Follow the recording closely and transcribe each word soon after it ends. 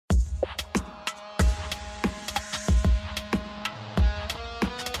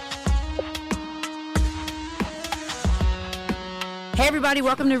Hey, everybody,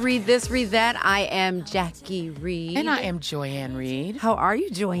 welcome to Read This, Read That. I am Jackie Reed. And I am Joyanne Reed. How are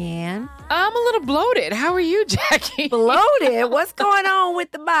you, Joyanne? I'm a little bloated. How are you, Jackie? Bloated? What's going on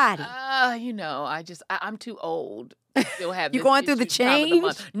with the body? I'm too old. Still have You going through the change?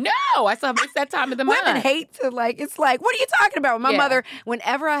 No, I still have it's that time of the month. Women hate to, it's like, what are you talking about? My Yeah. mother,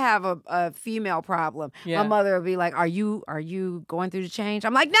 whenever I have a female problem, Yeah. my mother will be like, are you going through the change?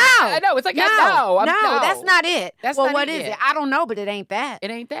 I'm like, no. I know. It's like, no, no, that's not it. That's well, not what it is yet. it? I don't know, but it ain't that.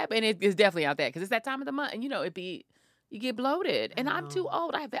 It ain't that, and it is definitely out there because it's that time of the month, and you get bloated. And I'm too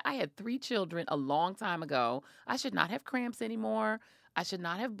old. I had 3 children a long time ago. I should not have cramps anymore. I should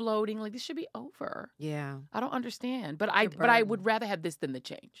not have bloating. Like, this should be over. Yeah. I don't understand. But I would rather have this than the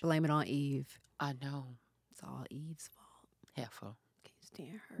change. Blame it on Eve. I know. It's all Eve's fault. Heifer. Can't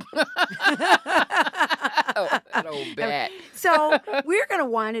stand her. Oh, that old bat. So we're going to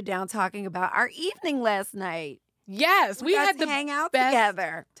wind it down talking about our evening last night. Yes, we got had to the hang out best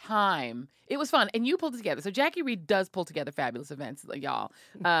together. time. It was fun, and you pulled it together. So Jackie Reed does pull together fabulous events, y'all.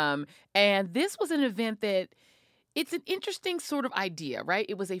 And this was an event that it's an interesting sort of idea, right?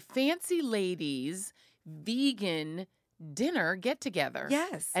 It was a fancy ladies vegan dinner get together.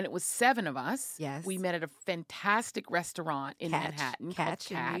 Yes. And it was 7 of us. Yes. We met at a fantastic restaurant in Manhattan. Catch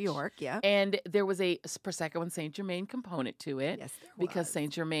in New York, yeah. And there was a Prosecco and Saint Germain component to it. Yes, there Because was.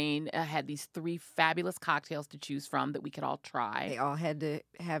 Saint Germain had these 3 fabulous cocktails to choose from that we could all try. They all had to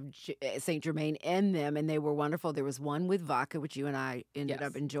have Saint Germain in them, and they were wonderful. There was one with vodka, which you and I ended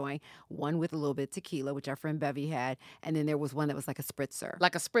up enjoying, one with a little bit of tequila, which our friend Bevy had, and then there was one that was like a spritzer.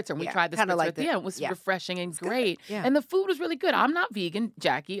 Like a spritzer. And we Yeah, tried the kinda spritzer like at the end. It was refreshing and good. great. Yeah. And the food was really good. I'm not vegan.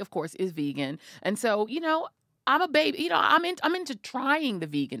 Jackie, of course, is vegan. And so, I'm a baby. I'm into trying the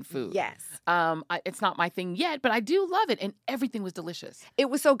vegan food. Yes. It's not my thing yet, but I do love it. And everything was delicious. It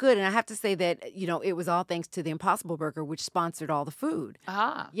was so good, and I have to say that, it was all thanks to the Impossible Burger, which sponsored all the food.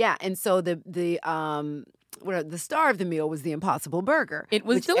 Ah. Yeah, and so the star of the meal was the Impossible Burger. It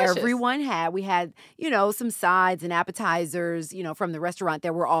was which delicious. Everyone had. We had, some sides and appetizers, from the restaurant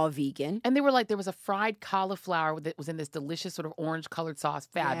that were all vegan. And there was a fried cauliflower that was in this delicious sort of orange-colored sauce.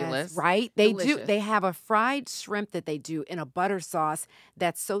 Fabulous. Yes, right? They Delicious. they have a fried shrimp that they do in a butter sauce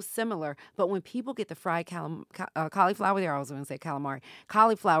that's so similar. But when people get the fried cauliflower there, I was going to say calamari,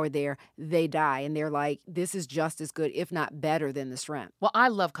 cauliflower there, they die. And they're like, this is just as good, if not better than the shrimp. Well, I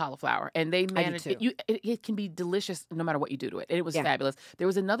love cauliflower, and they managed too. it can be delicious no matter what you do to it. And it was fabulous. There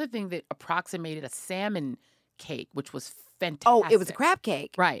was another thing that approximated a salmon cake, which was fantastic. Oh, it was a crab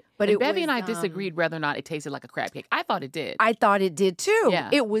cake. Right. But and it Bevy was, and I disagreed whether or not it tasted like a crab cake. I thought it did. I thought it did too. Yeah.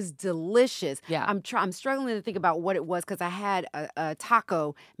 It was delicious. Yeah. I'm struggling to think about what it was because I had a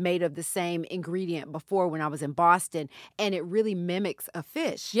taco made of the same ingredient before when I was in Boston, and it really mimics a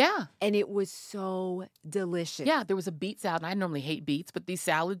fish. Yeah. And it was so delicious. Yeah, there was a beet salad. I normally hate beets, but the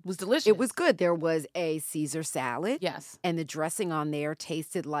salad was delicious. It was good. There was a Caesar salad. Yes. And the dressing on there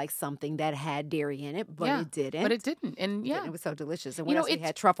tasted like something that had dairy in it, but it didn't. But it didn't. And yeah. It was so delicious. And what else we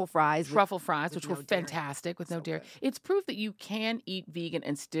had? Truffle fries. Truffle fries, which no were dairy. fantastic with no So dairy. good. It's proof that you can eat vegan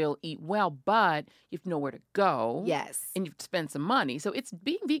and still eat well, but you have to know where to go. Yes. And you have to spend some money. So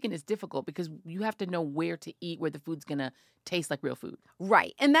being vegan is difficult because you have to know where to eat, where the food's going to taste like real food.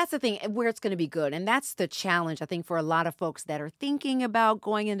 Right. And that's the thing, where it's going to be good. And that's the challenge, I think, for a lot of folks that are thinking about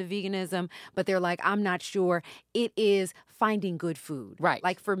going into veganism, but they're like, I'm not sure. It is finding good food. Right.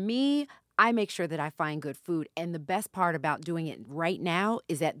 Like for me, I make sure that I find good food. And the best part about doing it right now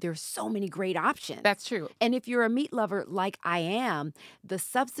is that there's so many great options. That's true. And if you're a meat lover like I am, the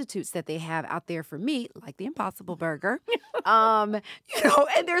substitutes that they have out there for meat, like the Impossible Burger, and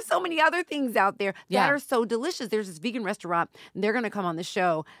there's so many other things out there that are so delicious. There's this vegan restaurant, and they're going to come on the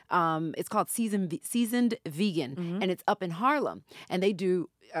show. It's called Seasoned Vegan, and it's up in Harlem. And they do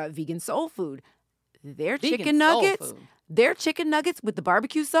vegan soul food. Their Vegan chicken soul nuggets, food. their chicken nuggets with the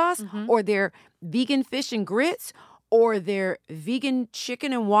barbecue sauce, or their vegan fish and grits, or their vegan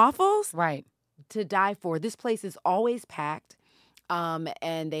chicken and waffles, Right. to die for. This place is always packed.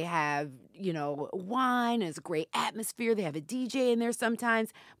 And they have, wine. And it's a great atmosphere. They have a DJ in there sometimes.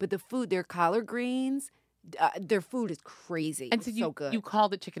 But the food, their collard greens, their food is crazy. And so It's so good. you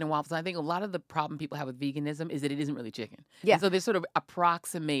called it chicken and waffles. And I think a lot of the problem people have with veganism is that it isn't really chicken. Yeah. And so they're sort of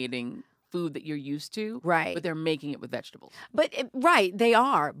approximating food that you're used to. Right. But they're making it with vegetables. But right, they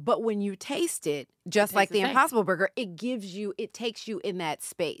are. But when you taste it, just like tastes the the same. Impossible Burger, it takes you in that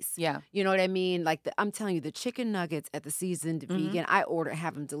space. Yeah. You know what I mean? Like I'm telling you, the chicken nuggets at the Seasoned Vegan, I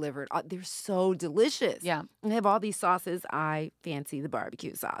have them delivered. They're so delicious. Yeah. And they have all these sauces. I fancy the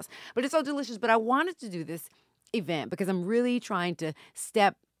barbecue sauce, but it's so delicious. But I wanted to do this event because I'm really trying to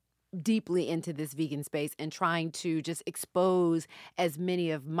step deeply into this vegan space and trying to just expose as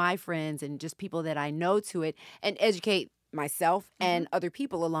many of my friends and just people that I know to it and educate myself and other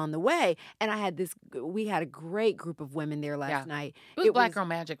people along the way. And we had a great group of women there last night. It was Black Girl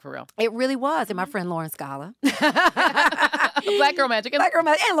Magic for real. It really was. And my friend Lauren Scala. Black Girl Magic. Black Girl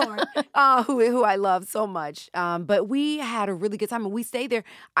Magic and Lauren, who I love so much. But we had a really good time. And we stayed there.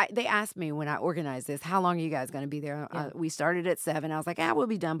 They asked me when I organized this, how long are you guys going to be there? We started at 7. I was like, we'll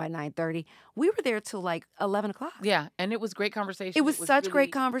be done by 9:30. We were there till like 11 o'clock. Yeah. And it was great conversation. It was such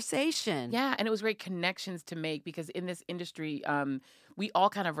great conversation. Yeah. And it was great connections to make because in this industry, we all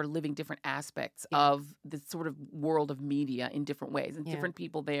kind of are living different aspects of the sort of world of media in different ways. And different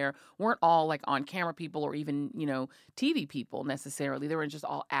people there weren't all like on camera people or even, TV people necessarily. They were just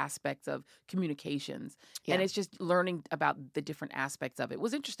all aspects of communications. Yeah. And it's just learning about the different aspects of it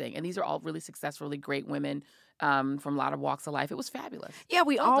was interesting. And these are all really successful, really great women from a lot of walks of life. It was fabulous. Yeah,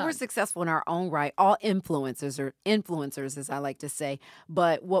 we all were successful in our own right. All influencers, as I like to say.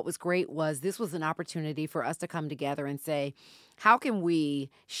 But what was great was this was an opportunity for us to come together and say, how can we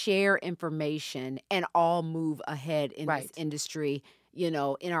share information and all move ahead in this industry, in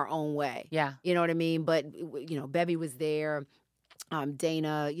our own way? Yeah. You know what I mean? But, Bevy was there.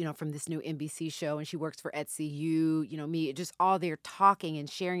 Dana, from this new NBC show, and she works for ETSU, me, just all there talking and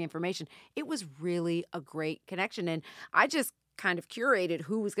sharing information. It was really a great connection. And I just kind of curated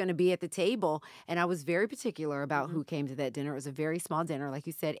who was going to be at the table. And I was very particular about who came to that dinner. It was a very small dinner, like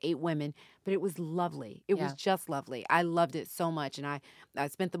you said, 8 women, but it was lovely. It was just lovely. I loved it so much. And I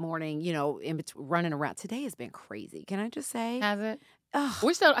spent the morning, in between running around. Today has been crazy. Can I just say? Has it?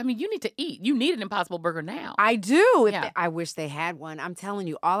 We're still, you need to eat. You need an Impossible Burger now. I do. I wish they had one. I'm telling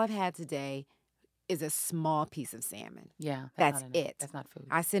you, all I've had today is a small piece of salmon. Yeah. That's it. That's not food.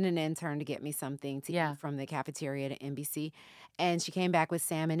 I sent an intern to get me something to eat from the cafeteria at NBC, and she came back with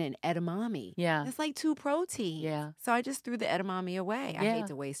salmon and edamame. Yeah. That's like 2 proteins. Yeah. So I just threw the edamame away. I hate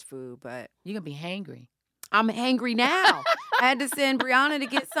to waste food, but... You're going to be hangry. I'm hangry now. I had to send Brianna to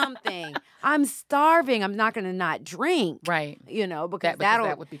get something. I'm starving. I'm not going to not drink. Right. Because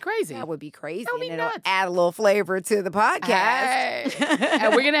that would be crazy. That would be crazy. That would be nuts. It'll add a little flavor to the podcast. Hey.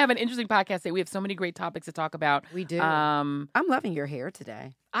 And we're going to have an interesting podcast today. We have so many great topics to talk about. We do. I'm loving your hair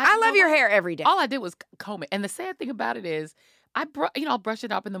today. I love your hair every day. All I did was comb it. And the sad thing about it is, I'll brush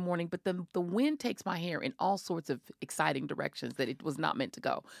it up in the morning, but the wind takes my hair in all sorts of exciting directions that it was not meant to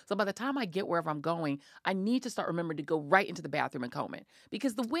go. So by the time I get wherever I'm going, I need to start remembering to go right into the bathroom and comb it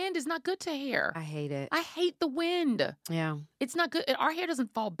because the wind is not good to hair. I hate it. I hate the wind. Yeah. It's not good. Our hair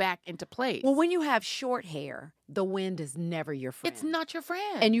doesn't fall back into place. Well, when you have short hair, the wind is never your friend. It's not your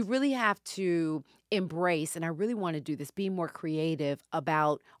friend. And you really have to embrace, and I really want to do this, be more creative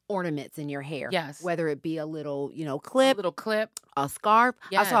about ornaments in your hair. Yes. Whether it be a little, clip. A little clip. A scarf.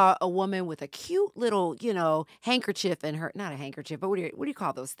 Yes. I saw a woman with a cute little, handkerchief in her, not a handkerchief, but what do you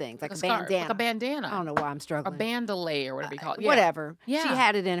call those things? Like a bandana. Like a bandana. I don't know why I'm struggling. A bandolay or whatever you call it. Whatever. Yeah. She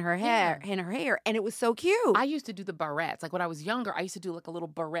had it in her hair, and it was so cute. I used to do the barrettes. Like when I was younger, I used to do like a little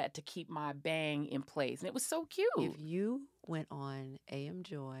barrette to keep my bang in place. And it was so cute. If you went on AM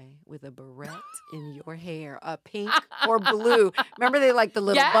Joy with a barrette in your hair, a pink or blue. Remember they like the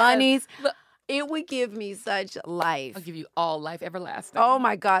little bunnies? It would give me such life. I'll give you all life everlasting. Oh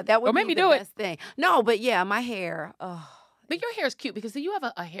my God, that would be the best thing. No, but yeah, my hair. Oh. But your hair is cute because you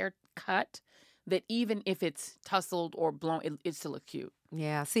have a hair cut that even if it's tousled or blown, it still looks cute.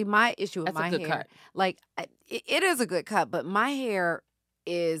 Yeah. See, my issue with my hair, cut. Like it is a good cut, but my hair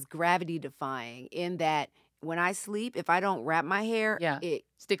is gravity defying in that when I sleep, if I don't wrap my hair, it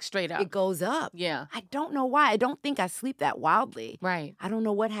sticks straight up. It goes up. Yeah. I don't know why. I don't think I sleep that wildly. Right. I don't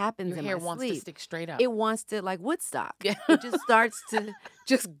know what happens Your in hair my wants sleep. to stick straight up. It wants to, like Woodstock. Yeah. It just starts to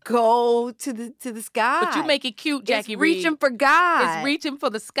just go to the sky. But you make it cute, Jackie It's Reed. reaching for God. It's reaching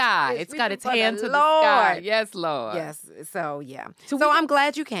for the sky. It's got its hand to the Lord. sky. Yes, Lord. Yes. So, yeah. So I'm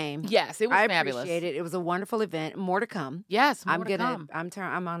glad you came. Yes, it was I fabulous. appreciate it. It was a wonderful event. More to come. Yes, more to come.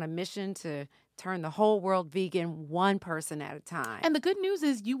 I'm on a mission to turn the whole world vegan one person at a time. And the good news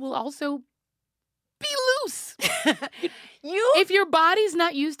is you will also be loose. If your body's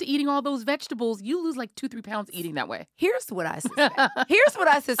not used to eating all those vegetables, you lose like 2-3 pounds eating that way. Here's what I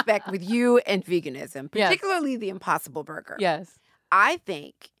suspect. With you and veganism, particularly the Impossible Burger. Yes. I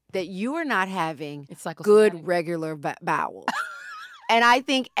think that you are not having good good regular bowels. And I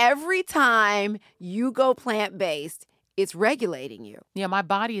think every time you go plant-based, it's regulating you. Yeah, my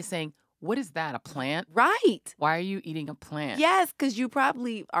body is saying, what is that, a plant? Right. Why are you eating a plant? Yes, because you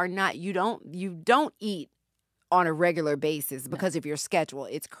probably are not, you don't eat on a regular basis because of your schedule.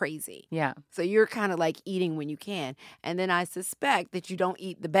 It's crazy. Yeah. So you're kind of like eating when you can. And then I suspect that you don't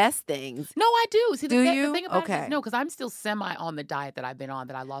eat the best things. No, I do. See, Do the you? thing about it Okay. is, no, because I'm still semi on the diet that I've been on,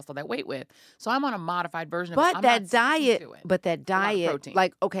 that I lost all that weight with. So I'm on a modified version of it. But I'm that not sticking diet, to it. but that A lot of diet, protein.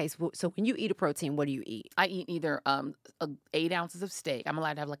 like, okay, so when you eat a protein, what do you eat? I eat either 8 ounces of steak. I'm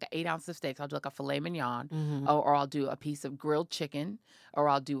allowed to have like 8 ounces of steak. So I'll do like a filet mignon, Mhm. or I'll do a piece of grilled chicken, or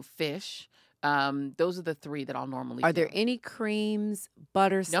I'll do fish. Those are the 3 that I'll normally Are do. there any creams,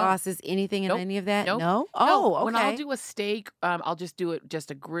 butter, sauces, anything in Nope. any of that? Nope. No? No, Oh, okay. when I'll do a steak, I'll just do it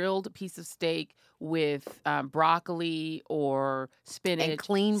just a grilled piece of steak with broccoli or spinach. And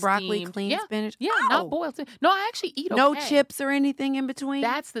clean broccoli, steamed. clean Yeah. spinach? Yeah, Oh. not boiled. No, I actually eat No okay. chips or anything in between?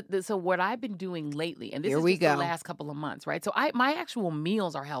 That's so what I've been doing lately, and this Here is we just the go. last couple of months, right? So my actual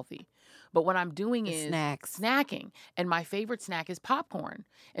meals are healthy, but what I'm doing The is snacks. snacking, and my favorite snack is popcorn,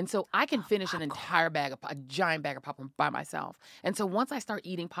 and so I can finish an entire a giant bag of popcorn by myself. And so once I start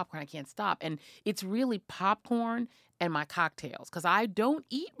eating popcorn, I can't stop, and it's really popcorn and my cocktails, because I don't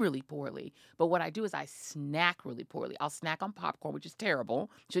eat really poorly, but what I do is I snack really poorly. I'll snack on popcorn, which is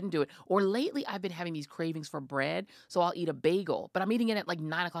terrible. Shouldn't do it. Or lately, I've been having these cravings for bread, so I'll eat a bagel, but I'm eating it at like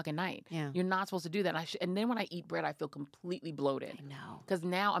 9 o'clock at night. Yeah. You're not supposed to do that. And then when I eat bread, I feel completely bloated. I know. Because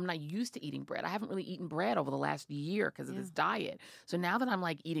now I'm not used to eating bread. I haven't really eaten bread over the last year because of this diet. So now that I'm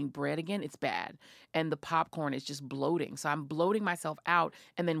like eating bread again, it's bad. And the popcorn is just bloating. So I'm bloating myself out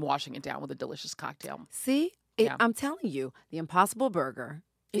and then washing it down with a delicious cocktail. See? Yeah. I'm telling you, the Impossible Burger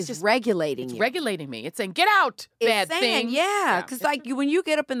It's is just regulating It's you. regulating me. It's saying, get out, It's bad saying, thing. yeah, because it's like when you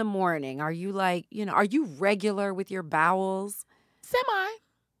get up in the morning, are you like, are you regular with your bowels? Semi.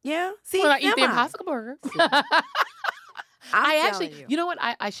 Yeah. See, When I eat the semi. Impossible Burger. I'm I telling actually, you. you know what?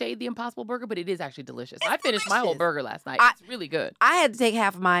 I shade the Impossible Burger, but it is actually delicious. I finished my whole delicious. burger last night. It's really good. I had to take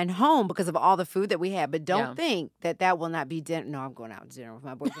half of mine home because of all the food that we had. But don't Yeah. think that will not be dinner. No, I'm going out to dinner with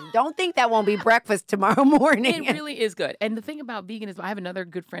my boyfriend. Don't think that won't be breakfast tomorrow morning. It really is good. And the thing about veganism, I have another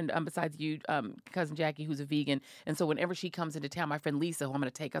good friend besides you, cousin Jackie, who's a vegan. And so whenever she comes into town, my friend Lisa, who I'm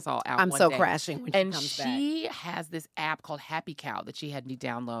going to take us all out I'm one so day, crashing when and she comes back. she has this app called Happy Cow that she had me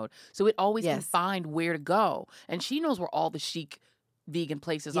download. So it always can Yes. find where to go. And she knows where all the chic vegan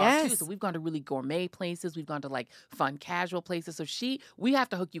places are too. Yes. So we've gone to really gourmet places. We've gone to like fun casual places. So we have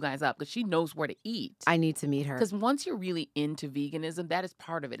to hook you guys up because she knows where to eat. I need to meet her. Because once you're really into veganism, that is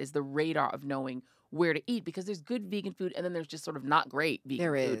part of it, is the radar of knowing where to eat, because there's good vegan food and then there's just sort of not great vegan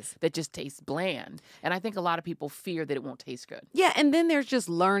There food is. that just tastes bland. And I think a lot of people fear that it won't taste good. Yeah, and then there's just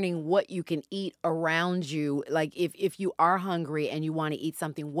learning what you can eat around you. Like if you are hungry and you want to eat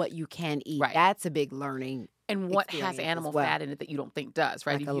something, what you can eat. Right. That's a big learning. And what experience has as animal well. fat in it that you don't think does,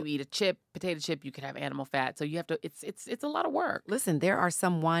 right? Like If you eat a potato chip, you could have animal fat. So you have to, it's a lot of work. Listen, there are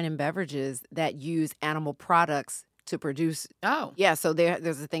some wine and beverages that use animal products to produce. Oh. Yeah, so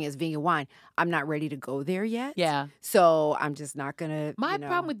there's a thing as vegan wine. I'm not ready to go there yet. Yeah. So I'm just not gonna. My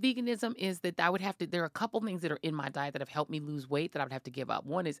problem with veganism is that I would have to, there are a couple things that are in my diet that have helped me lose weight that I would have to give up.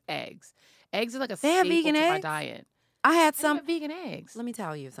 One is eggs. Eggs are like a They have staple vegan to my eggs? diet. I had They some. have vegan eggs. Let me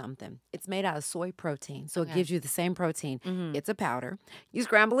tell you something. It's made out of soy protein, so it Okay. gives you the same protein. Mhm. It's a powder. You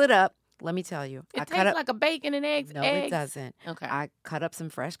scramble it up. Let me tell you. It I cut tastes up. like a bacon and eggs. No, eggs. it doesn't. Okay. I cut up some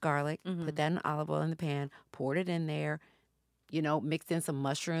fresh garlic, Mhm. put that in olive oil in the pan, poured it in there, mixed in some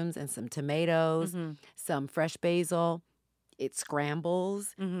mushrooms and some tomatoes, Mhm. some fresh basil. It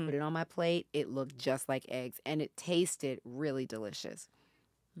scrambles, Mhm. put it on my plate. It looked just like eggs, and it tasted really delicious.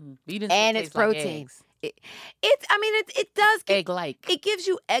 Mm. You didn't say it And it's tastes like protein. eggs. It does give, Egg-like. it gives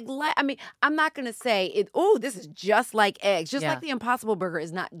you egg-like. I mean, I'm not going to say, oh, this is just like eggs. Just Yeah. like the Impossible Burger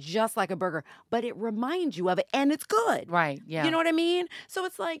is not just like a burger, but it reminds you of it, and it's good. Right. Yeah. You know what I mean? So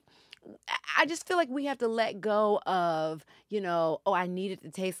it's like, I just feel like we have to let go of, I need it to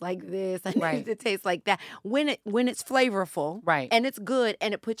taste like this. I need Right. it to taste like that. When it's flavorful, Right. and it's good,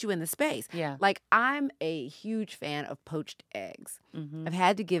 and it puts you in the space. Yeah. Like, I'm a huge fan of poached eggs. Mhm. I've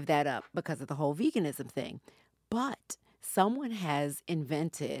had to give that up because of the whole veganism thing. But someone has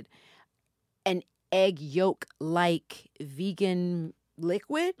invented an egg yolk like vegan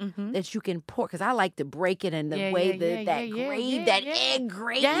liquid Mhm. that you can pour, because I like to break it in the Yeah, way yeah, that yeah, that yeah, gravy, yeah, that yeah. egg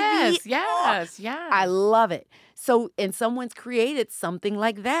gravy. Yes. Oh, Yes. Yes. I love it. So, and someone's created something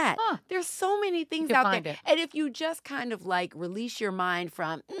like that. Huh. There's so many things can out find there. it. And if you just kind of like release your mind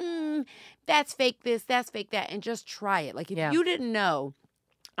from, that's fake this, that's fake that, and just try it. Like if Yeah. you didn't know,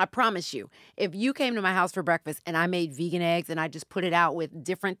 I promise you, if you came to my house for breakfast and I made vegan eggs and I just put it out with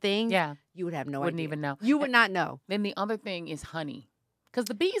different things, Yeah. you would have no Wouldn't idea. even know. You would not know. Then the other thing is honey. Because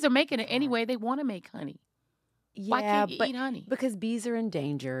the bees are making it anyway. They want to make honey. Why Yeah, can't you but eat honey? because bees are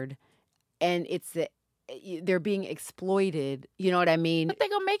endangered, and it's they're being exploited. You know what I mean? But they're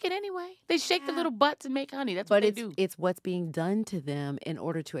going to make it anyway. They shake their little butts and make honey. That's but what they do. It's what's being done to them in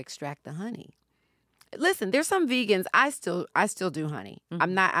order to extract the honey. Listen, there's some vegans. I still do honey.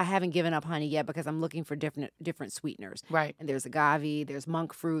 I haven't given up honey yet because I'm looking for different sweeteners. Right. And there's agave, there's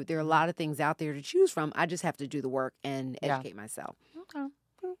monk fruit. There are a lot of things out there to choose from. I just have to do the work and educate myself. Okay.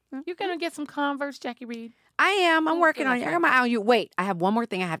 You're going to get some Converse, Jackie Reed? I am. I'm working on it. I got my eye on you. Wait, I have one more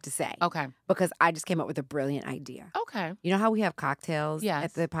thing I have to say. Okay. Because I just came up with a brilliant idea. Okay. You know how we have cocktails Yes.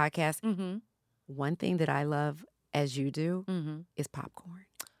 at the podcast? Mm-hmm. One thing that I love, as you do, Mm-hmm. is popcorn.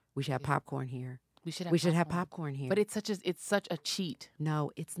 We should have popcorn here. We should have popcorn here. But it's such a cheat.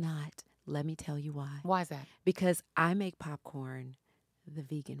 No, it's not. Let me tell you why. Why is that? Because I make popcorn the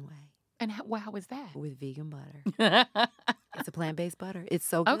vegan way. And how is that? With vegan butter. It's a plant-based butter. It's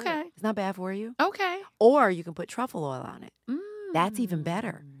so good. Okay. It's not bad for you. Okay. Or you can put truffle oil on it. That's even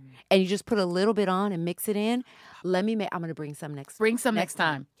better. And you just put a little bit on and mix it in. I'm going to bring some next time. Bring some next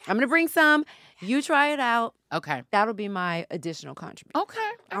time. I'm going to bring some. You try it out. Okay. That'll be my additional contribution. Okay.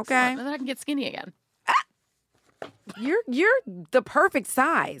 Excellent. Okay. And then I can get skinny again. You're the perfect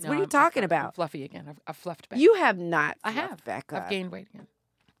size. No, what are you I'm talking I'm about? fluffy again. I've fluffed back. You have not. I fluffed have. back up. I've gained weight again.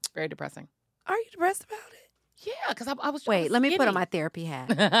 Very depressing. Are you depressed about it? Yeah, because I was. Wait, let me put on my therapy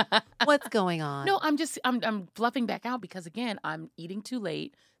hat. What's going on? No, I'm fluffing back out because again, I'm eating too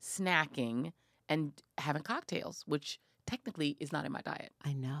late, snacking, and having cocktails, which technically is not in my diet.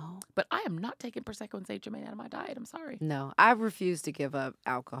 I know. But I am not taking Prosecco and Saint Germain out of my diet. I'm sorry. No, I refuse to give up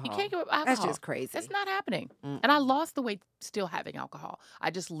alcohol. You can't give up alcohol. That's just crazy. That's not happening. Mm-mm. And I lost the weight still having alcohol.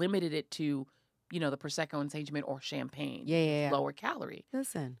 I just limited it to, the Prosecco and Saint Germain or champagne. Yeah. Lower calorie.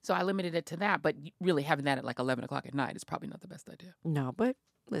 Listen. So I limited it to that. But really having that at like 11 o'clock at night is probably not the best idea. No, but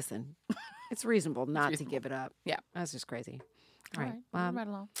listen, it's reasonable not to give it up. Yeah. That's just crazy. All right. Right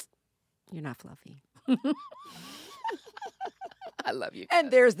along. You're not fluffy. I love you.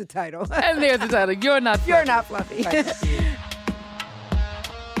 And there's the title. And there's the title. You're not fluffy. You're not fluffy. Right.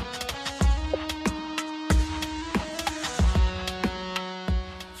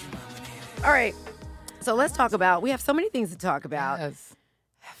 All right. So let's talk about, we have so many things to talk about. Yes.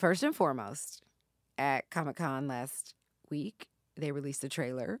 First and foremost, at Comic-Con last week, they released a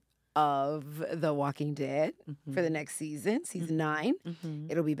trailer of The Walking Dead for the next season 9.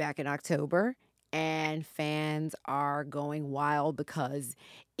 Mm-hmm. It'll be back in October. And fans are going wild because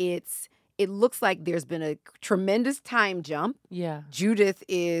it looks like there's been a tremendous time jump. Yeah. Judith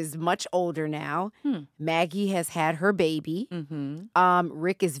is much older now. Maggie has had her baby. Mm-hmm.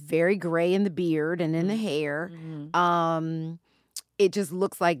 Rick is very gray in the beard and in the hair. Mm-hmm. It just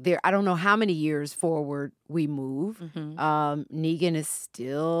looks like I don't know how many years forward we move. Mm-hmm. Negan is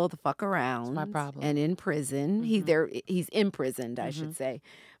still the fuck around. That's my problem. And in prison. Mm-hmm. He's imprisoned, I should say.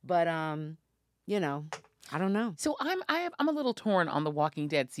 But I don't know. So I'm a little torn on The Walking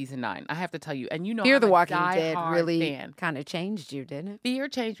Dead season 9. I have to tell you, and Fear I'm the a Walking Dead diehard really fan. kind of changed you, didn't it? Fear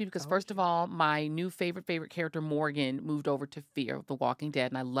changed me because first of all, my new favorite character Morgan moved over to Fear the Walking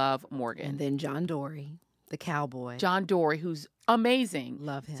Dead, and I love Morgan. And then John Dory, the cowboy. John Dory, who's amazing.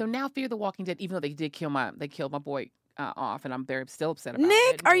 Love him. So now Fear the Walking Dead, even though they killed my boy off, and I'm still upset about it.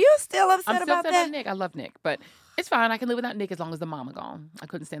 Nick, are you still upset I'm still about upset that? about Nick. I love Nick, but it's fine. I can live without Nick as long as the mama gone. I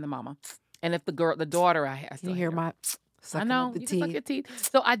couldn't stand the mama. And if the daughter, I still You hear hate her. my I sucking know. up the You can suck teeth. your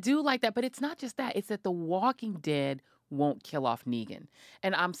teeth. So I do like that, but it's not just that. It's that The Walking Dead won't kill off Negan.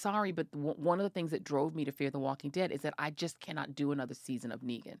 And I'm sorry, but one of the things that drove me to Fear the Walking Dead is that I just cannot do another season of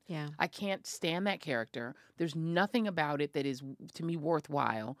Negan. Yeah. I can't stand that character. There's nothing about it that is, to me,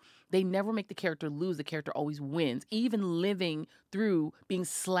 worthwhile. They never make the character lose. The character always wins, even living through being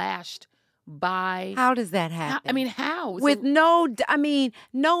slashed by... How does that happen? I mean, how? With no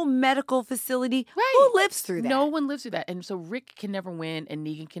medical facility. Right. Who lives through that? No one lives through that. And so Rick can never win and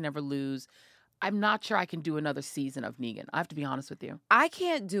Negan can never lose. I'm not sure I can do another season of Negan. I have to be honest with you. I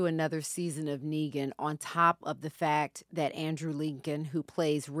can't do another season of Negan on top of the fact that Andrew Lincoln, who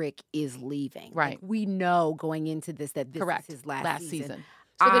plays Rick, is leaving. Right. Like, we know going into this that this Correct. is his last season.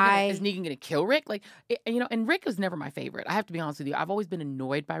 So is Negan going to kill Rick? And Rick was never my favorite. I have to be honest with you. I've always been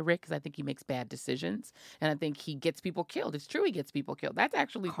annoyed by Rick because I think he makes bad decisions. And I think he gets people killed. It's true he gets people killed. That's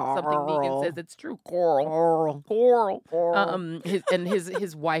actually something Negan says. It's true. Coral.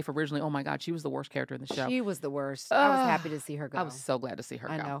 His wife originally, oh my God, she was the worst character in the show. She was the worst. I was happy to see her go. I was so glad to see her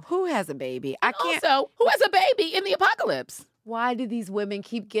go. I know. Who has a baby? I can't. Also, who has a baby in the apocalypse? Why do these women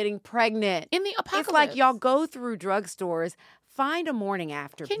keep getting pregnant? In the apocalypse. It's like y'all go through drugstores, Find a morning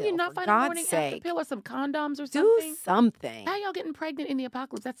after Can pill. you not for find a God's morning sake. after pill or some condoms or Do something? something. How y'all getting pregnant in the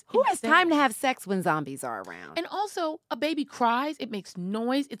apocalypse? That's Who has time to insane. have sex when zombies are around? And also, a baby cries, it makes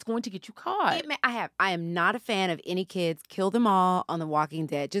noise, it's going to get you caught. I am not a fan of any kids. Kill them all on The Walking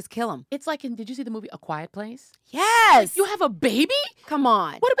Dead. Just kill them. It's like did you see the movie A Quiet Place? Yes. You have a baby? Come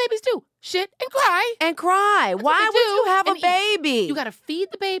on. What do babies do? Shit and cry. And cry. That's what Why they would you do. have a And eat. baby? You got to feed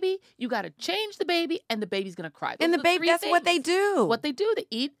the baby, you got to change the baby, and the baby's going to cry. and the Those are baby, three that's what they things. do. What they do, they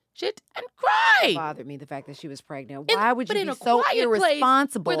eat, shit, and cry. It bothered me, the fact that she was pregnant. In- Why would but you in be a so quiet place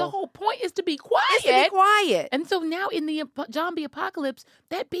irresponsible? Where the whole point is to be quiet. It's to be quiet. And so now in the zombie apocalypse,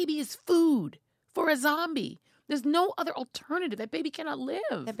 that baby is food for a zombie. There's no other alternative. That baby cannot live.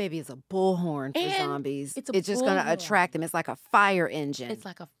 That baby is a bullhorn for And zombies. it's a It's just going to bullhorn. attract them. It's like a fire engine. It's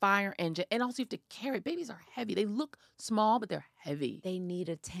like a fire engine. And also you have to carry. Babies are heavy. They look small, but they're heavy. They need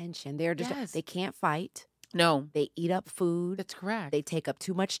attention. They're just Yes. they can't fight. No, They eat up food. that's correct. They take up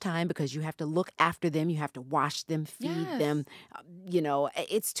too much time because you have to look after them. You have to wash them, feed Yes. them.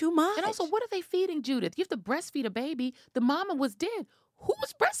 It's too much. And also, what are they feeding Judith? You have to breastfeed a baby. The mama was dead. Who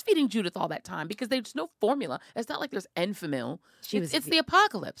was breastfeeding Judith all that time? Because there's no formula. It's not like there's Enfamil. It's the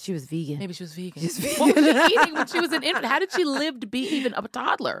apocalypse. She was vegan. Maybe she was vegan. She's What was vegan. she eating when she was an infant? How did she live to be even a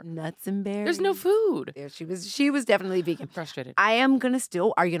toddler? Nuts and berries. There's no food. There she was definitely vegan. I'm frustrated. I am gonna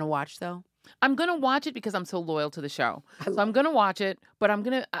still. Are you gonna watch though? I'm gonna watch it because I'm so loyal to the show. So I'm gonna watch it, but I'm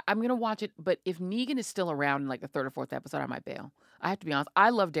gonna watch it. But if Negan is still around in like the third or fourth episode, I might bail. I have to be honest.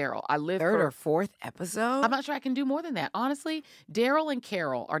 I love Daryl. I live Third for. or fourth episode? I'm not sure I can do more than that. Honestly, Daryl and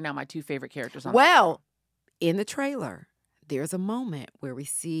Carol are now my two favorite characters on Well, in the trailer, there's a moment where we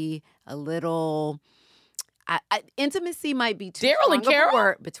see a little intimacy might be too Daryl and strong of a Carol?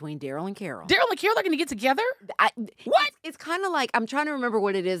 word between Daryl and Carol. Daryl and Carol are going to get together? What? It's kind of like, I'm trying to remember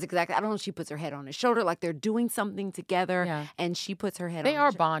what it is exactly. I don't know if she puts her head on his shoulder, like they're doing something together, Yeah. and she puts her head They on are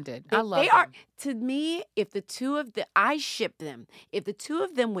his shoulder. bonded. I love They them. are, to me, if the two of them, I ship them. If the two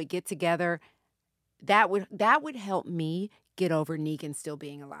of them would get together, that would help me get over Negan still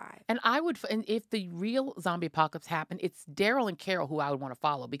being alive. And and if the real zombie apocalypse happened, it's Daryl and Carol who I would want to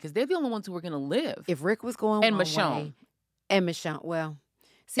follow because they're the only ones who are going to live. If Rick was going And one Michonne. way, and Michonne, well,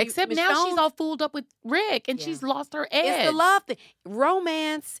 see, Except now she's Michonne- all fooled up with Rick and Yeah. she's lost her edge. It's the love thing.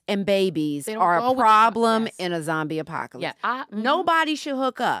 Romance and babies They don't are go a with each other, problem yes. in a zombie apocalypse. Yeah. Nobody should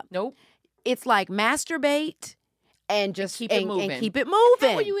hook up. Nope. It's like masturbate and just keep it moving. and keep it How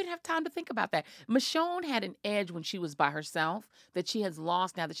moving. would you even have time to think about that? Michonne had an edge when she was by herself that she has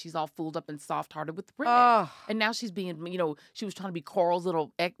lost now that she's all fooled up and soft-hearted with Rick. Oh, And now she's being, she was trying to be Carl's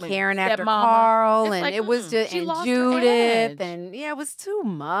little Karen after stepmama. Carl, It's and like, it was just she and lost her Judith, edge. and it was too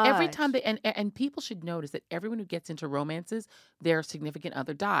much. Every time and people should notice that everyone who gets into romances, their significant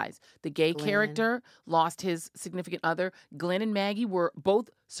other dies. The gay Glenn. character lost his significant other. Glenn and Maggie were both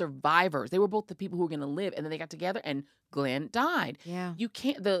survivors. They were both the people who were going to live, and then they got together, and Glenn died. yeah, You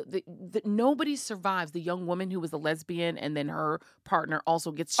can't. Nobody survives. The young woman who was a lesbian, and then her partner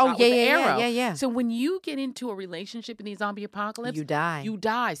also gets shot with an arrow. yeah. So when you get into a relationship in the zombie apocalypse, You die. you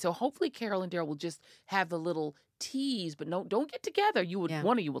die. So hopefully Carol and Daryl will just have the little tease, but no, don't get together. Yeah.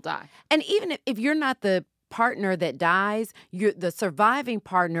 One of you will die. And even if you're not the partner that dies, the surviving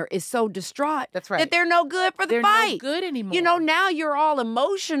partner is so distraught That's right. that they're no good for the They're fight. no good anymore. Now you're all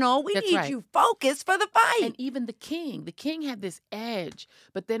emotional. We That's need right. you focused for the fight. And even the king had this edge,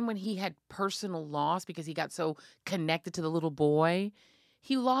 but then when he had personal loss because he got so connected to the little boy,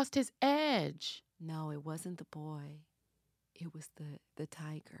 he lost his edge. No, it wasn't the boy. It was the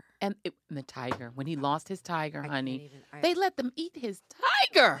tiger. And the tiger, when he lost his tiger, I can't honey, even- they let them eat his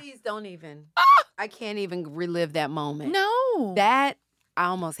tiger. Please don't even. I can't even relive that moment. No. That I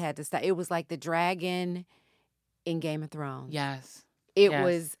almost had to stop. It was like the dragon in Game of Thrones. Yes. It yes.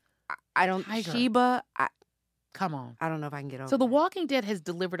 was. I don't. Tiger. Sheba. Come on. I don't know if I can get over. So The that. Walking Dead has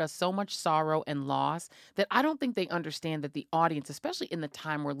delivered us so much sorrow and loss that I don't think they understand that the audience, especially in the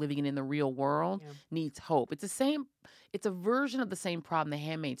time we're living in the real world, Yeah. needs hope. It's a version of the same problem The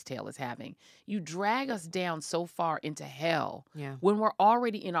Handmaid's Tale is having. You drag us down so far into hell Yeah. when we're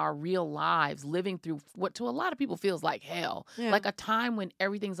already in our real lives living through what to a lot of people feels like hell. Yeah. Like a time when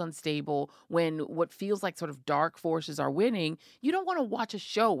everything's unstable, when what feels like sort of dark forces are winning. You don't want to watch a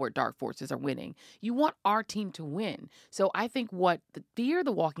show where dark forces are winning. You want our team to win. So I think what the Fear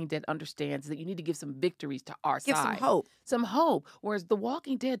the Walking Dead understands is that you need to give some victories to our Give side. some hope. Some hope. Whereas The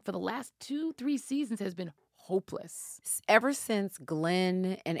Walking Dead for the last 2-3 seasons has been hopeless. Ever since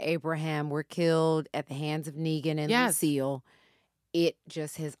Glenn and Abraham were killed at the hands of Negan and Yes. Lucille, it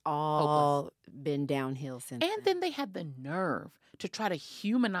just has all been downhill since And then they had the nerve to try to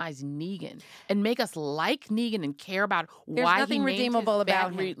humanize Negan and make us like Negan and care about There's why nothing he named redeemable his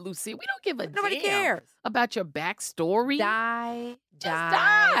about bat him. Lucille. We don't give a Nobody damn cares. about your backstory. Die.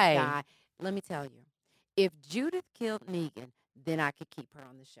 Let me tell you, if Judith killed Negan, then I could keep her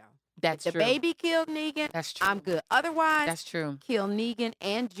on the show. That's if the true. baby killed Negan, That's true. I'm good. Otherwise, That's true. kill Negan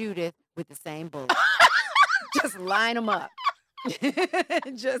and Judith with the same bullet. Just line them up.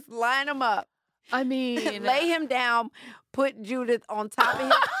 Just line them up. I mean, Lay him down, put Judith on top of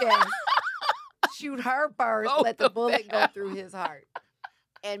his chest, shoot her first, Both let the of bullet go them. through his heart.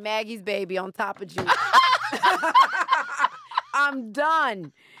 And Maggie's baby on top of Judith. I'm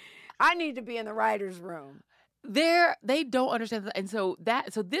done. I need to be in the writer's room. they don't understand that. And so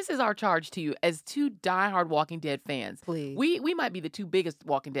this is our charge to you as two diehard Walking Dead fans. Please. We might be the two biggest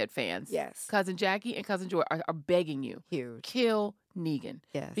Walking Dead fans. Yes. Cousin Jackie and Cousin Joy are begging you, Huge. kill Negan.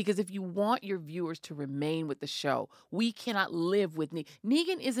 Yes. Because if you want your viewers to remain with the show, we cannot live with Negan.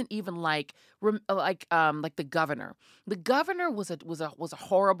 Negan isn't even like the governor. The governor was a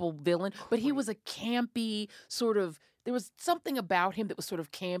horrible villain, but he was a campy sort of. There was something about him that was sort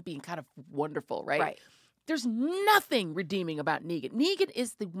of campy and kind of wonderful, right? Right. There's nothing redeeming about Negan. Negan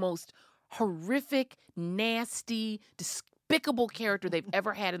is the most horrific, nasty, despicable character they've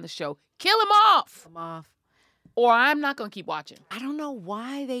ever had in the show. Kill him off, Come off. or I'm not going to keep watching. I don't know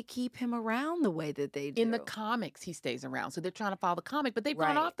why they keep him around the way that they do. In the comics, he stays around. So they're trying to follow the comic, but they've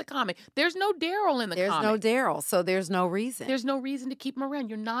run Right. off the comic. There's no Daryl in the There's comic. no Daryl, so there's no reason. There's no reason to keep him around.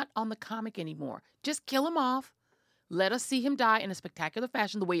 You're not on the comic anymore. Just kill him off. Let us see him die in a spectacular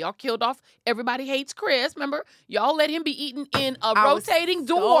fashion, the way y'all killed off Everybody Hates Chris. Remember? Y'all let him be eaten in a I was rotating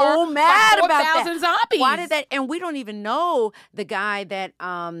door so mad by about 4,000 zombies. Why did that? And we don't even know the guy that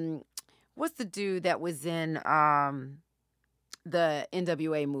what's the dude that was in the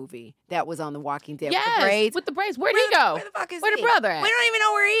NWA movie that was on The Walking Dead Yes, with the braids? with the braids. Where'd he go? Where the fuck is Where the he? brother at? We don't even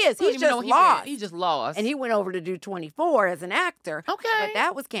know where he is. We don't He's even know just he went. lost. He just lost. And he went over to do 24 as an actor. Okay. But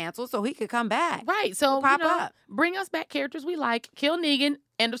that was canceled, so he could come back. Right. So, Pop up. bring us back characters we like. Kill Negan.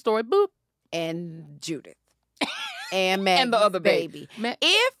 End of story. Boop. And Judith. And Maggie's And the other baby.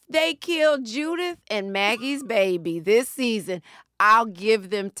 If they kill Judith and Maggie's baby this season, I'll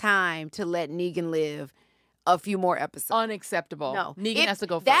give them time to let Negan live a few more episodes. Unacceptable. No. Negan has to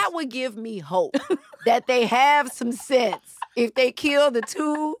go first. That would give me hope that they have some sense if they kill the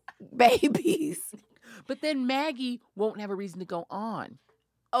two babies. But then Maggie won't have a reason to go on.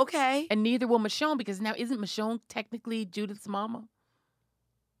 Okay. And neither will Michonne, because now isn't Michonne technically Judith's mama?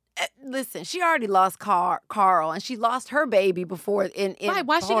 Listen, she already lost Carl, and she lost her baby before. Right.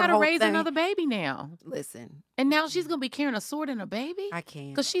 Why she got to whole raise thing. another baby now? Listen, And now she's going to be carrying a sword and a baby? I can't.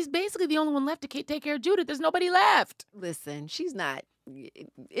 Because she's basically the only one left to take care of Judith. There's nobody left. Listen, she's not.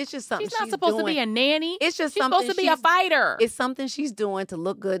 It's just something She's not supposed to be a nanny. It's just She's something supposed to be a fighter. It's something she's doing to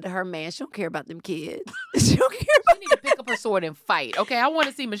look good to her man. She don't care about them kids. She don't care about. She need to pick up her sword and fight. Okay, I want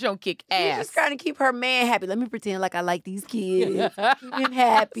to see Michonne kick She's ass. just trying to keep her man happy. Let me pretend like I like these kids. Keep him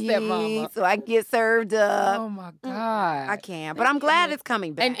happy Stepmama. so I can get served up. Oh my God. I can't, but I'm glad it's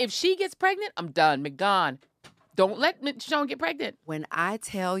coming back. And if she gets pregnant, I'm done. McGone. Don't let Michonne get pregnant. when I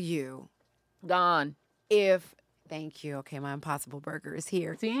tell you, Gone. thank you. Okay, my Impossible Burger is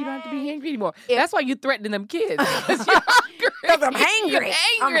here. See, you don't have to be hangry anymore. If- That's why you threatening them kids. Because you're hungry. Because I'm hangry.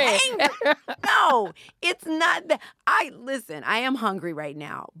 You're I'm hangry. No, it's not that. Listen, I am hungry right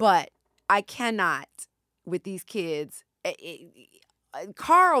now, but I cannot with these kids.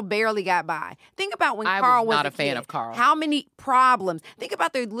 Carl barely got by. Think about when I Carl was was not a fan kid. of Carl. How many problems? Think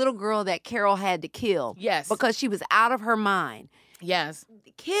about the little girl that Carol had to kill Yes. because she was out of her mind. Yes.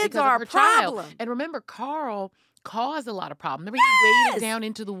 Kids Because are of a her child. problem. And remember, Carl caused a lot of problems. Remember, he waded down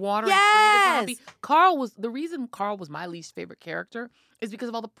into the water and freed the zombie? The reason Carl was my least favorite character is because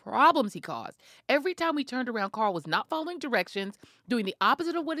of all the problems he caused. Every time we turned around, Carl was not following directions, doing the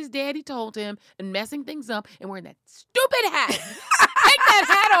opposite of what his daddy told him, and messing things up, and wearing that stupid hat. Take that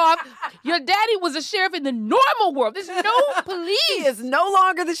hat off. Your daddy was a sheriff in the normal world. There's no police. He is no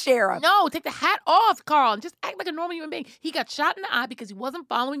longer the sheriff. No, take the hat off, Carl, and just act like a normal human being. He got shot in the eye because he wasn't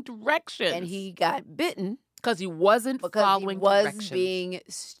following directions. And he got bitten Because he wasn't because following he was directions. being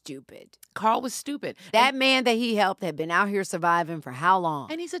stupid. Carl was stupid. That man that he helped had been out here surviving for how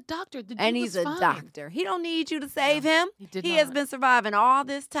long? And he's a doctor. The dude And he's was a fine. doctor. He don't need you to save him. He did He not. has been surviving all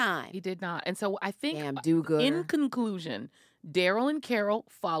this time. He did not. And so I think, Damn do-gooder. in conclusion, Daryl and Carol,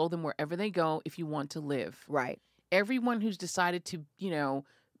 follow them wherever they go if you want to live. Right. Everyone who's decided to,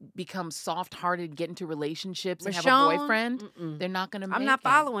 become soft-hearted, get into relationships, and have a Michonne, boyfriend, they're not going to make I'm not it.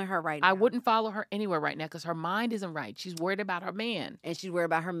 following her right now. I wouldn't follow her anywhere right now because her mind isn't right. She's worried about her man. And she's worried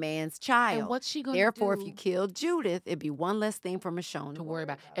about her man's child. And what's she going to do? Therefore, if you killed Judith, it'd be one less thing for Michonne to worry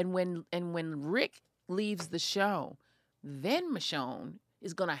about. And when Rick leaves the show, then Michonne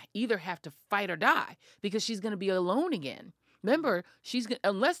is going to either have to fight or die because she's going to be alone again. Remember,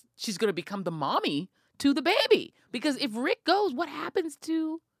 unless she's going to become the mommy to the baby. Because if Rick goes, what happens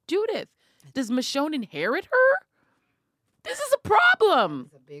to Judith? Does Michonne inherit her? This is a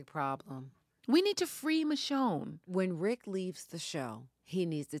problem. It's a big problem. We need to free Michonne. When Rick leaves the show, he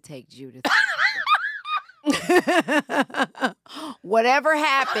needs to take Judith. Whatever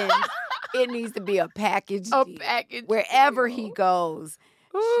happens, it needs to be a package deal. Wherever he goes,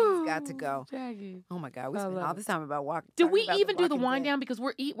 she's got to go. Jackie. Oh my God, we spent all this time about walking. Did we even do the wind down? Because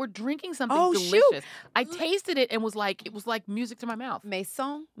we're drinking something delicious. Shoot. I tasted it and it was like music to my mouth.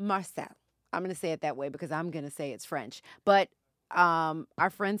 Maison Marcel. I'm going to say it that way because I'm going to say it's French. But our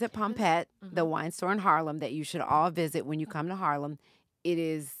friends at Pompette, the wine store in Harlem that you should all visit when you come to Harlem, it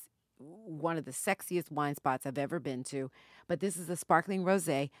is one of the sexiest wine spots I've ever been to. But this is a sparkling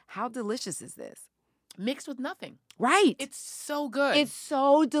rosé. How delicious is this? Mixed with nothing. Right. It's so good. It's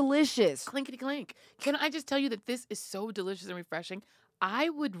so delicious. Clinkety clink. Can I just tell you that this is so delicious and refreshing? I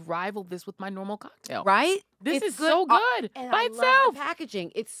would rival this with my normal cocktail. Right? This It's is so good and by I itself. love the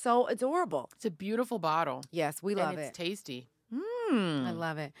packaging. It's so adorable. It's a beautiful bottle. Yes, we love and it. it's tasty. I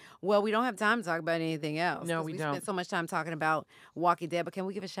love it. Well, we don't have time to talk about anything else. No, 'cause we we don't. spent so much time talking about Walking Dead, but can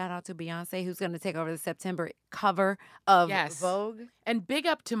we give a shout out to Beyonce, who's going to take over the September cover of Vogue? And big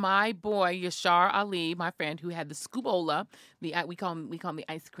up to my boy Yashar Ali, my friend, who had the Scoopola. We call him the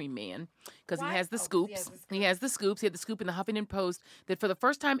ice cream man because he has the scoops. He has the scoops. He had the scoop in the Huffington Post that for the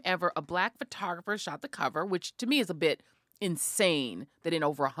first time ever, a black photographer shot the cover, which to me is a bit insane that in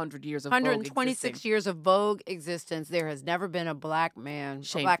over 100 years of 126 years of Vogue existence, there has never been a black man,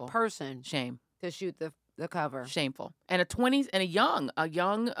 a black person, to shoot the cover. Shameful. And a young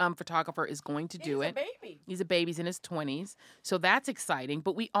photographer is going to do it. He's a baby. He's in his 20s. So that's exciting.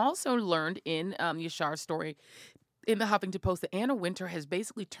 But we also learned in Yashar's story in the Huffington Post that Anna Wintour has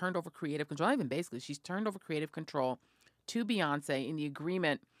basically turned over creative control. Not even basically, she's turned over creative control to Beyonce in the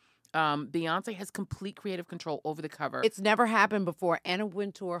agreement. Beyonce has complete creative control over the cover. It's never happened before. Anna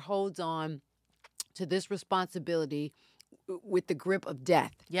Wintour holds on to this responsibility with the grip of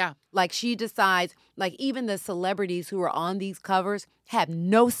death. Yeah. Like she decides, like even the celebrities who are on these covers have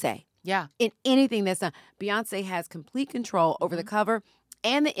no say. Yeah. In anything that's done. Beyonce has complete control over the cover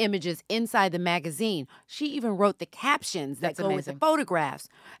and the images inside the magazine. She even wrote the captions that go with the photographs.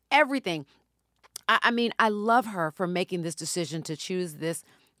 Everything. I mean, I love her for making this decision to choose this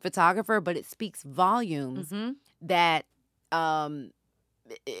photographer, but it speaks volumes that,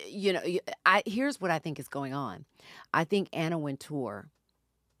 here's what I think is going on. I think Anna Wintour,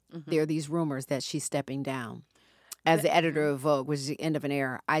 there are these rumors that she's stepping down as the editor of Vogue, which is the end of an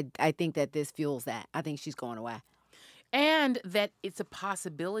era. I think that this fuels that. I think she's going away. And that it's a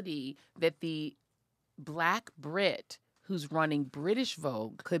possibility that the black Brit who's running British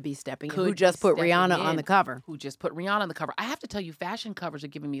Vogue could be stepping in. Who just put Rihanna on the cover. I have to tell you, fashion covers are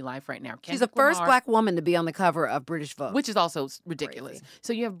giving me life right now. She's the first black woman to be on the cover of British Vogue. Which is also ridiculous. Crazy.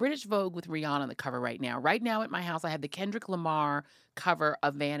 So you have British Vogue with Rihanna on the cover right now. Right now at my house, I have the Kendrick Lamar cover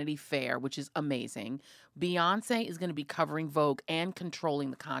of Vanity Fair, which is amazing. Beyonce is going to be covering Vogue and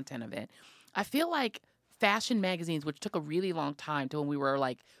controlling the content of it. I feel like fashion magazines, which took a really long time to when we were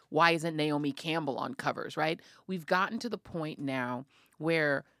like, why isn't Naomi Campbell on covers, right? We've gotten to the point now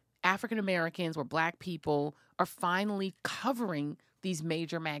where African Americans or black people are finally covering these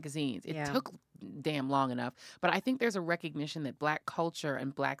major magazines. It took damn long enough, but I think there's a recognition that black culture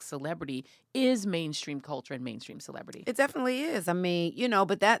and black celebrity is mainstream culture and mainstream celebrity. It definitely is. I mean,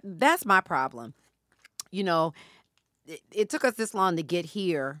 but that's my problem. It took us this long to get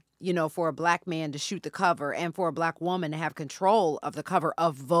here, for a black man to shoot the cover and for a black woman to have control of the cover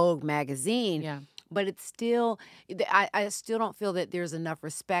of Vogue magazine. Yeah. But it's still, I still don't feel that there's enough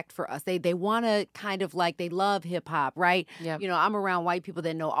respect for us. They want to kind of like, they love hip hop, right? Yeah. I'm around white people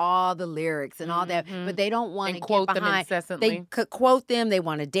that know all the lyrics and all that, but they don't want to quote get behind. them incessantly. They could quote them, they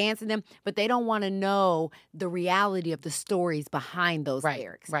want to dance in them, but they don't want to know the reality of the stories behind those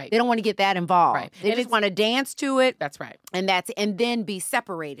lyrics. Right. They don't want to get that involved. Right. They just want to dance to it. That's right. And then be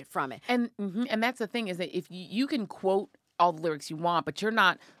separated from it. And that's the thing is that if you can quote all the lyrics you want, but you're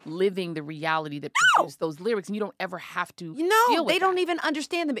not living the reality that produced those lyrics, and you don't ever have to deal with they don't even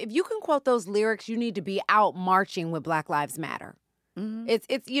understand them. If you can quote those lyrics, you need to be out marching with Black Lives Matter. Mm-hmm. It's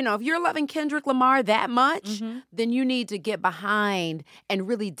if you're loving Kendrick Lamar that much, then you need to get behind and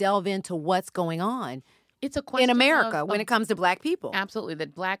really delve into what's going on. It's a question in America when it comes to Black people. Absolutely.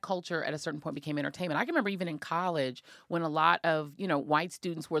 That Black culture at a certain point became entertainment. I can remember even in college when a lot of, white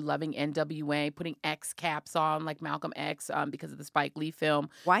students were loving NWA, putting X caps on like Malcolm X because of the Spike Lee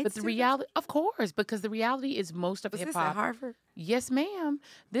film. But the reality, of course, because the reality is most of hip hop. Was this at Harvard? Yes, ma'am.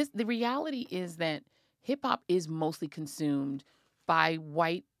 The reality is that hip hop is mostly consumed by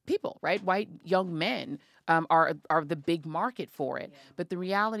white people, right? White young men are the big market for it. Yeah. But the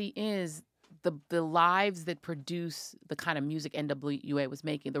reality is the lives that produce the kind of music NWA was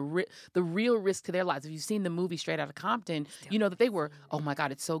making, the real risk to their lives. If you've seen the movie Straight Outta Compton, you know that they were, oh my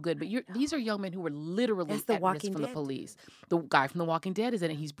God, it's so good. But these are young men who were literally at risk from the police. The guy from The Walking Dead is in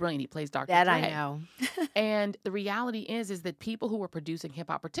it. He's brilliant. He plays Dr. Dre. That I know. And the reality is that people who were producing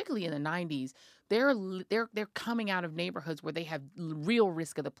hip hop, particularly in the 90s, they're coming out of neighborhoods where they have real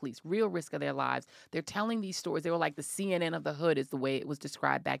risk of the police, real risk of their lives. They're telling these stories. They were like the CNN of the hood is the way it was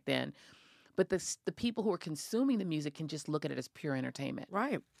described back then. But the people who are consuming the music can just look at it as pure entertainment,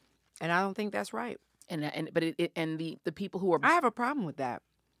 right? And I don't think that's right. But the people who are, I have a problem with that.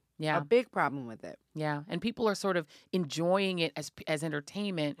 Yeah, a big problem with it. Yeah, and people are sort of enjoying it as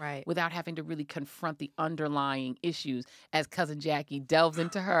entertainment, right, without having to really confront the underlying issues. As Cousin Jackie delves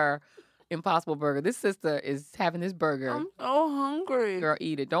into her Impossible Burger. This sister is having this burger. I'm so hungry. Girl,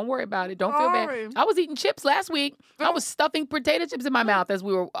 eat it. Don't worry about it. Don't feel bad. I was eating chips last week. I was stuffing potato chips in my mouth as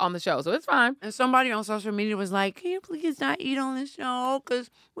we were on the show, so it's fine. And somebody on social media was like, can you please not eat on the show? Because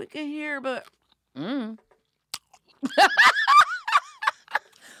we can hear, but...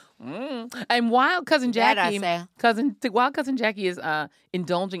 And while Cousin Jackie is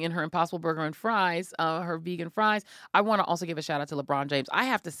indulging in her Impossible Burger and fries, her vegan fries, I want to also give a shout out to LeBron James. I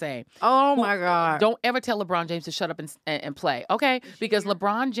have to say, oh my God, don't ever tell LeBron James to shut up and play, okay? Because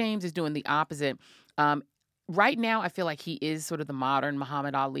LeBron James is doing the opposite. Right now, I feel like he is sort of the modern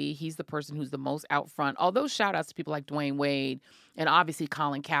Muhammad Ali. He's the person who's the most out front. Although shout outs to people like Dwayne Wade and obviously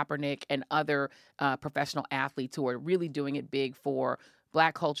Colin Kaepernick and other professional athletes who are really doing it big for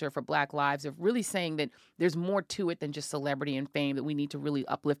Black culture, for Black lives, of really saying that there's more to it than just celebrity and fame, that we need to really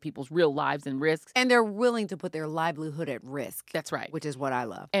uplift people's real lives and risks. And they're willing to put their livelihood at risk. That's right. Which is what I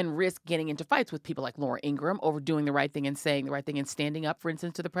love. And risk getting into fights with people like Laura Ingraham over doing the right thing and saying the right thing and standing up, for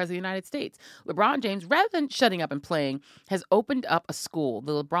instance, to the President of the United States. LeBron James, rather than shutting up and playing, has opened up a school.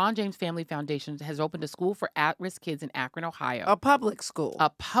 The LeBron James Family Foundation has opened a school for at-risk kids in Akron, Ohio. A public school. A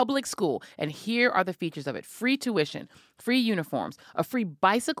public school. And here are the features of it. Free tuition, free uniforms, a free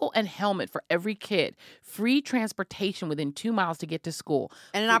bicycle and helmet for every kid, free transportation within 2 miles to get to school.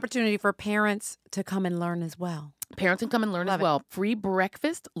 And an opportunity for parents to come and learn as well. Parents can come and learn as well. Free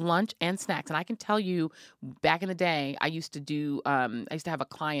breakfast, lunch, and snacks. And I can tell you, back in the day, I used to have a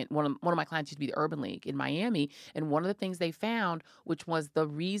client, one of my clients used to be the Urban League in Miami. And one of the things they found, which was the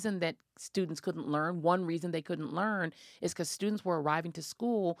reason that students couldn't learn, one reason they couldn't learn is because students were arriving to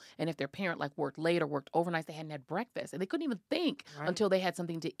school, and if their parent worked late or worked overnight, they hadn't had breakfast. And they couldn't even think until they had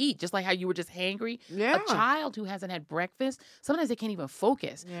something to eat. Just like how you were just hangry. Yeah. A child who hasn't had breakfast, sometimes they can't even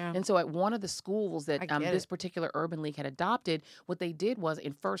focus. Yeah. And so at one of the schools that this particular Urban League had adopted, what they did was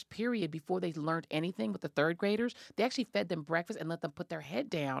in first period, before they learned anything with the third graders, they actually fed them breakfast and let them put their head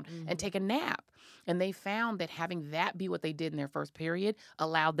down and take a nap. And they found that having that be what they did in their first period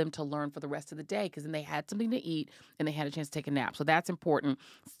allowed them to learn for the rest of the day, because then they had something to eat and they had a chance to take a nap. So that's important.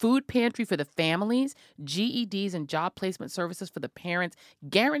 Food pantry for the families, GEDs and job placement services for the parents,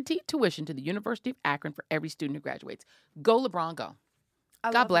 guaranteed tuition to the University of Akron for every student who graduates. Go LeBron, go.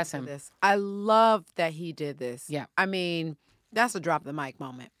 God bless him. I love that he did this. Yeah. I mean, that's a drop the mic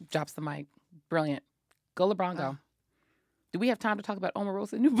moment. Drops the mic. Brilliant. Go LeBron, go. Do we have time to talk about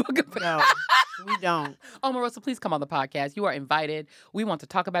Omarosa's new book? No, we don't. Omarosa, please come on the podcast. You are invited. We want to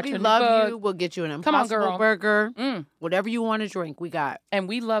talk about your new book. We love you. We'll get you an Impossible Burger. Whatever you want to drink, we got. And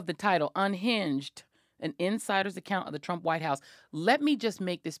we love the title, Unhinged, an insider's account of the Trump White House. Let me just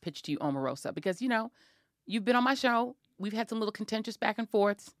make this pitch to you, Omarosa, because, you've been on my show. We've had some little contentious back and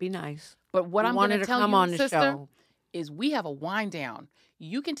forths. Be nice. But what I'm going to tell you, on the sister, show. is we have a wine down.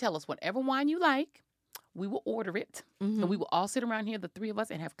 You can tell us whatever wine you like. We will order it. And we will all sit around here, the three of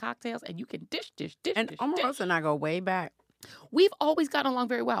us, and have cocktails. And you can dish. And Omarosa and I go way back. We've always gotten along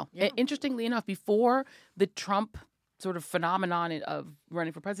very well. Yeah. Interestingly enough, before the Trump sort of phenomenon of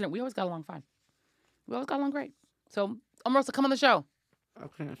running for president, we always got along fine. We always got along great. So, Omarosa, come on the show.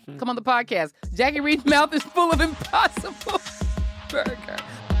 Okay. Come on the podcast. Jackie Reed's mouth is full of Impossible Burger.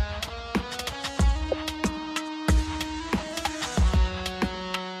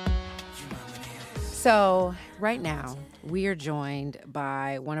 So Right now, we are joined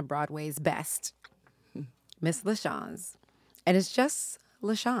by one of Broadway's best, Miss LaChanze. And it's just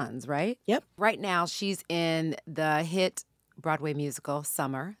LaChanze, right? Yep. Right now, she's in the hit Broadway musical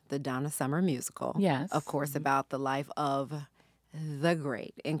Summer, the Donna Summer musical. Yes. Of course, about the life of the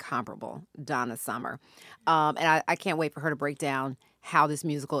great, incomparable Donna Summer. And I can't wait for her to break down how this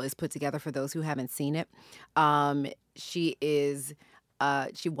musical is put together for those who haven't seen it. She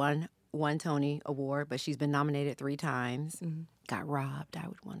won one Tony Award, but she's been nominated 3 times. Mm-hmm. Got robbed, I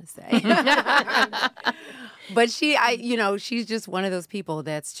would want to say. But she's just one of those people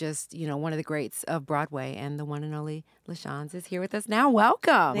that's just, one of the greats of Broadway, and the one and only LaChanze is here with us now.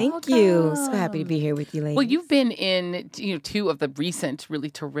 Welcome. Thank you. So happy to be here with you, ladies. Well, you've been in 2 of the recent really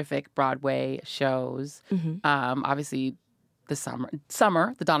terrific Broadway shows. Mm-hmm. Obviously, the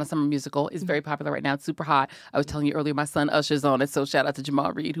Summer, the Donna Summer musical is very popular right now. It's super hot. I was telling you earlier, my son Usher's on it, so shout out to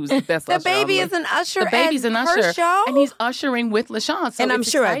Jamal Reed, who's the best usher. The baby is an usher. The baby's an usher, her show? and he's ushering with LaChanze. So and I'm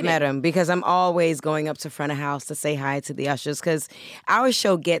sure exciting. I've met him because I'm always going up to front of house to say hi to the ushers, because our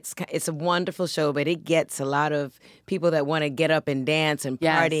show it's a wonderful show, but it gets a lot of people that want to get up and dance and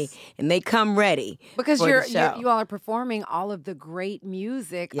party, and they come ready because for the show. You all are performing all of the great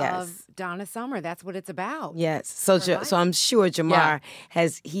music of Donna Summer. That's what it's about. Yes. So I'm sure Jamar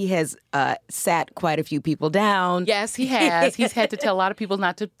has sat quite a few people down. Yes, he has. He's had to tell a lot of people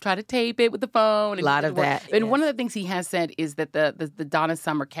not to try to tape it with the phone. A lot of that. And one of the things he has said is that the Donna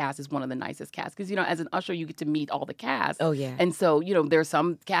Summer cast is one of the nicest casts, because as an usher you get to meet all the cast. Oh yeah. And so there's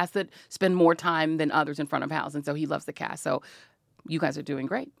some casts that spend more time than others in front of house, and so he loves the cast. So you guys are doing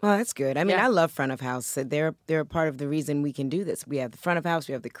great. Well, that's good. I mean, I love front of house. They're a part of the reason we can do this. We have the front of house,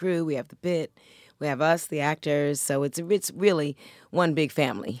 we have the crew, we have the pit, we have us, the actors. So it's really one big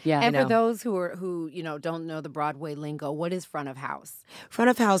family. Yeah. And for those who don't know the Broadway lingo, what is front of house? Front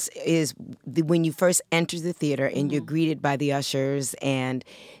of house is when you first enter the theater and you're greeted by the ushers and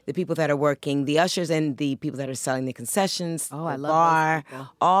the people that are working, the ushers and the people that are selling the concessions, the bar,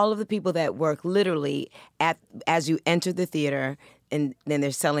 all of the people that work literally as you enter the theater. And then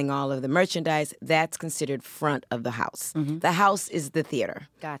they're selling all of the merchandise. That's considered front of the house. Mm-hmm. The house is the theater.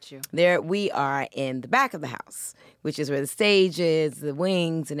 Got you. There we are in the back of the house, which is where the stage is, the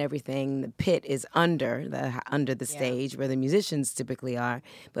wings and everything. The pit is under the stage, where the musicians typically are.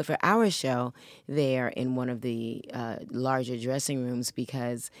 But for our show, they are in one of the larger dressing rooms,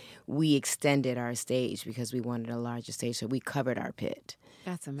 because we extended our stage because we wanted a larger stage, so we covered our pit.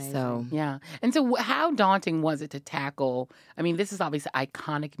 That's amazing. So, yeah. And so how daunting was it to tackle, this is obviously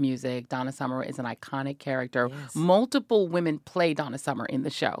iconic music. Donna Summer is an iconic character. Yes. Multiple women play Donna Summer in the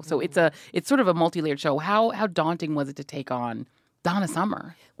show. So it's sort of a multi-layered show. How daunting was it to take on Donna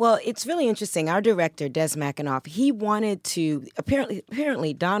Summer? Well, it's really interesting. Our director, Des McAnuff, he wanted to,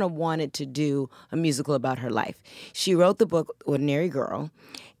 apparently Donna wanted to do a musical about her life. She wrote the book Ordinary Girl,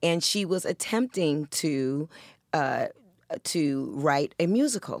 and she was attempting to write a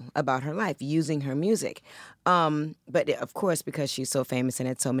musical about her life using her music. But of course, because she's so famous and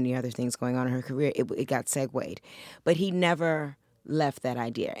had so many other things going on in her career, it got segued. But he never left that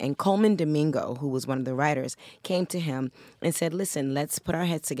idea. And Coleman Domingo, who was one of the writers, came to him and said, listen, let's put our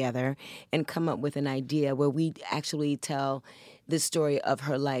heads together and come up with an idea where we actually tell the story of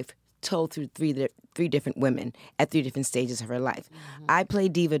her life told through three different women at 3 different stages of her life. Mm-hmm. I play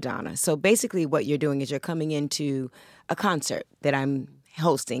Diva Donna. So basically what you're doing is you're coming into a concert that I'm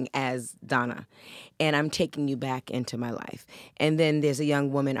hosting as Donna, and I'm taking you back into my life. And then there's a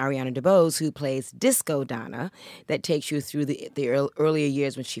young woman, Ariana DeBose, who plays Disco Donna, that takes you through the earlier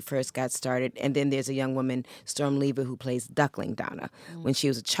years when she first got started. And then there's a young woman, Storm Lever, who plays Duckling Donna, when she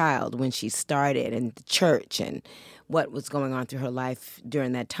was a child, when she started, and the church, and what was going on through her life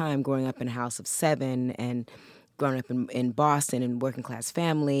during that time, growing up in a house of 7 and growing up in Boston and working class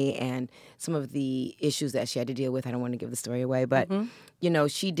family, and some of the issues that she had to deal with. I don't want to give the story away, but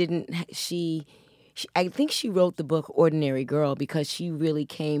I think she wrote the book Ordinary Girl because she really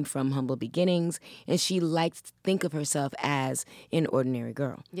came from humble beginnings, and she liked to think of herself as an ordinary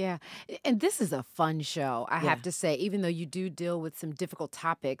girl. Yeah. And this is a fun show, I have to say, even though you do deal with some difficult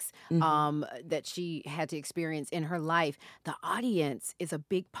topics that she had to experience in her life. The audience is a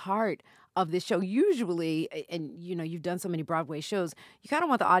big part of this show. Usually, and you've done so many Broadway shows, you kind of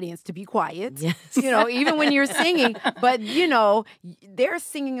want the audience to be quiet, yes. Even when you're singing, but they're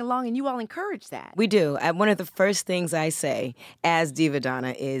singing along, and you all encourage that. We do. One of the first things I say as Diva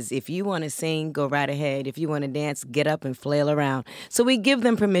Donna is, if you want to sing, go right ahead. If you want to dance, get up and flail around. So we give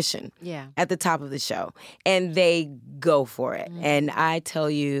them permission at the top of the show, and they go for it. Mm-hmm. And I tell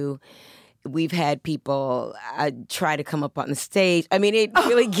you, we've had people try to come up on the stage. I mean, it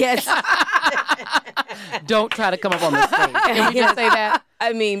really gets... Don't try to come up on the stage. Can we just say that?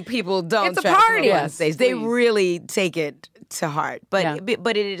 I mean, people don't It's a try to come party. up on Yes, stage. They please. really take it to heart. But Yeah.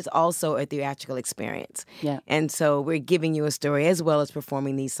 but it is also a theatrical experience. Yeah. And so we're giving you a story as well as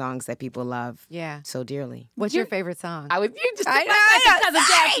performing these songs that people love Yeah. so dearly. What's your favorite song? You just I took my question, know. Cousin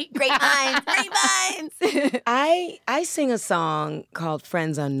Jackie. Great minds. I sing a song called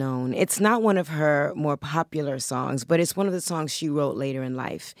Friends Unknown. It's not one of her more popular songs, but it's one of the songs she wrote later in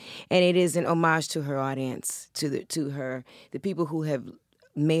life. And it is an homage to her audience, to the people who have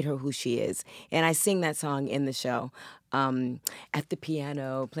made her who she is. And I sing that song in the show at the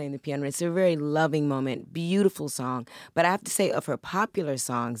piano, playing the piano. It's a very loving moment, beautiful song. But I have to say, of her popular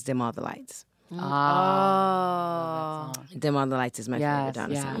songs, Dim All the Lights. Oh. Dim All the Lights is my favorite Yes,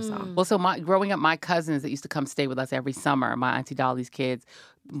 Donna yeah. Summer song. Well, so growing up, my cousins that used to come stay with us every summer, my Auntie Dolly's kids,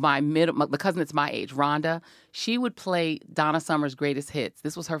 the cousin that's my age, Rhonda, she would play Donna Summer's greatest hits.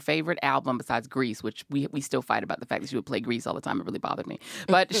 This was her favorite album besides Grease, which we still fight about the fact that she would play Grease all the time. It really bothered me.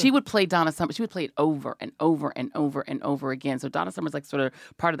 But she would play Donna Summer. She would play it over and over and over and over again. So Donna Summer's like sort of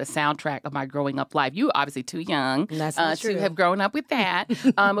part of the soundtrack of my growing up life. You were obviously too young That's not true. to have grown up with that.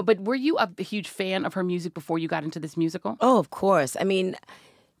 But were you a huge fan of her music before you got into this musical? Oh, of course. I mean,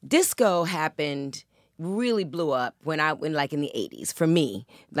 disco happened, really blew up when like in the 80s for me.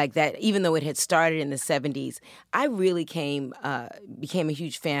 Like that, even though it had started in the 70s, I really became a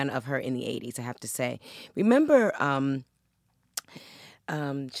huge fan of her in the 80s, I have to say. Remember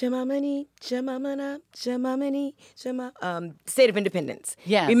Chamamani, State of Independence.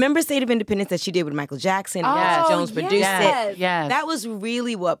 Yes. Remember State of Independence that she did with Michael Jackson? Oh, Grace Jones produced yes. it. Yes. That was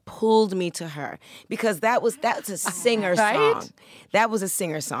really what pulled me to her because that's a singer Right? song. That was a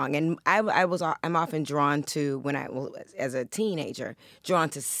singer song, and I'm often drawn to as a teenager, drawn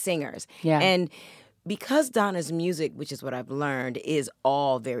to singers. Yeah. And because Donna's music, which is what I've learned, is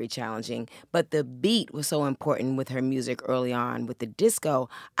all very challenging, but the beat was so important with her music early on. With the disco,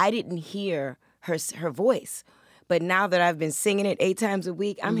 I didn't hear her voice. But now that I've been singing it 8 times a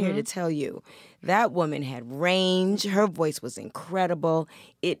week, I'm here to tell you, that woman had range. Her voice was incredible.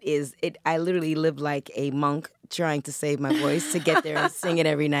 I literally lived like a monk trying to save my voice to get there and sing it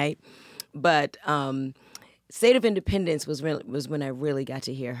every night. But State of Independence was when I really got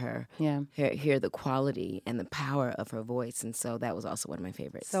to hear her, hear the quality and the power of her voice, and so that was also one of my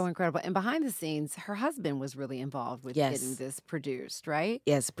favorites. So incredible. And behind the scenes, her husband was really involved with Yes. getting this produced, right?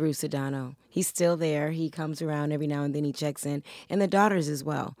 Yes, Bruce Adano. He's still there. He comes around every now and then. He checks in, and the daughters as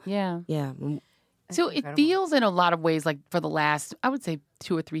well. Yeah. Yeah. So it feels in a lot of ways like for the last, I would say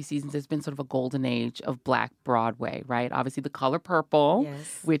 2 or 3 seasons, there's been sort of a golden age of Black Broadway, right? Obviously The Color Purple,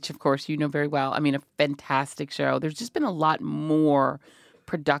 Yes. which of course you know very well. I mean, a fantastic show. There's just been a lot more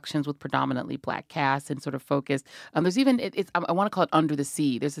productions with predominantly Black casts and sort of focused. There's even, I want to call it Under the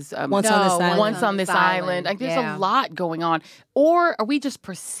Sea. There's this Once on This Island. Once on This Island. Like, there's Yeah. a lot going on. Or are we just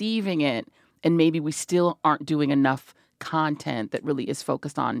perceiving it and maybe we still aren't doing enough content that really is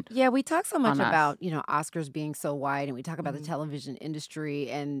focused on. Yeah, we talk so much on us. about, Oscars being so wide, and we talk about the television industry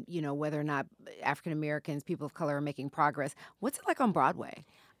and, whether or not African Americans, people of color are making progress. What's it like on Broadway?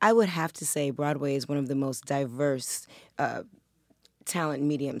 I would have to say Broadway is one of the most diverse talent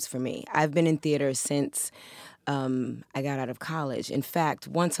mediums for me. I've been in theater since I got out of college. In fact,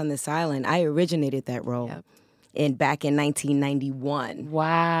 Once on This Island, I originated that role. Yep. Back in 1991.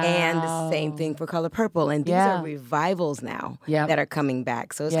 Wow. And the same thing for Color Purple. And these Yeah. are revivals now Yep. that are coming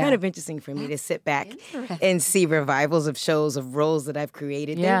back. So it's Yeah. kind of interesting for me to sit back and see revivals of shows of roles that I've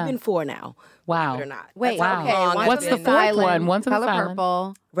created. Yeah. There have been 4 now. Wow. Believe it or not. Wait, That's how okay. long Once I've What's on the been- This fourth Island, one? Once on This Color Island.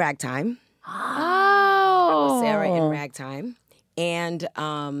 Purple. Ragtime. Oh. Sarah in Ragtime. And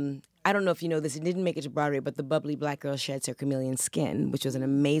I don't know if you know this, it didn't make it to Broadway, but The Bubbly Black Girl Sheds Her Chameleon Skin, which was an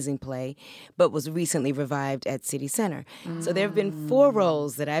amazing play, but was recently revived at City Center. So there have been 4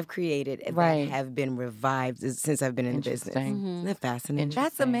 roles that I've created Right. that have been revived since I've been in the business. Interesting. Isn't that fascinating?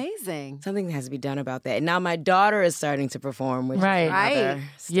 That's amazing. Something has to be done about that. And now my daughter is starting to perform, which Right. is another Right.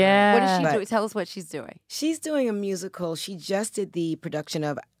 story. Yeah. What is she But- doing? Tell us what she's doing. She's doing a musical. She just did the production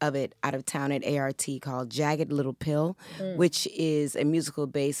of it out of town at ART called Jagged Little Pill, which is a musical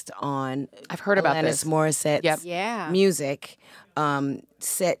based on I've heard about Alanis this. Morissette's Yep. Yeah. music,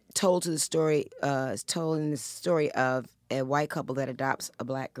 told in the story of a white couple that adopts a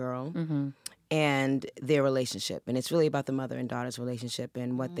Black girl and their relationship. And it's really about the mother and daughter's relationship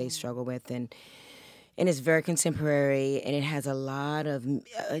and what they struggle with. And it's very contemporary, and it has a lot of.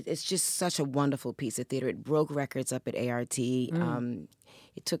 It's just such a wonderful piece of theater. It broke records up at ART.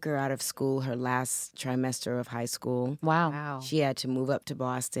 It took her out of school her last trimester of high school. Wow. Wow. She had to move up to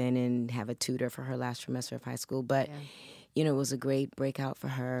Boston and have a tutor for her last trimester of high school. But, it was a great breakout for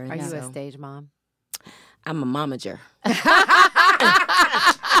her. Are And you a so- stage mom? I'm a momager.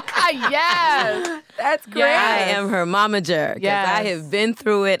 Yes. That's great. I am her momager because I Yes. have been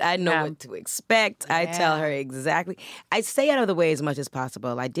through it. I know Yeah. what to expect. I tell her exactly. I stay out of the way as much as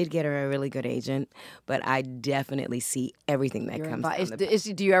possible. I did get her a really good agent, but I definitely see everything that comes down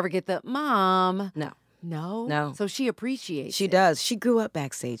the Do you ever get the mom? No. No? No. So she appreciates She it. does. She grew up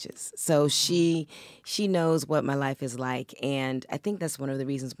backstages. So she knows what my life is like. And I think that's one of the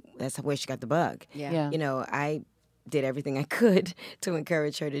reasons, that's where she got the bug. Yeah. You know, I did everything I could to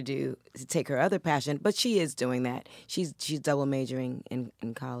encourage her to take her other passion, but she is doing that. She's double majoring in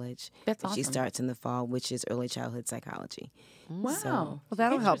college. That's She awesome. starts in the fall, which is early childhood psychology. Wow. Well,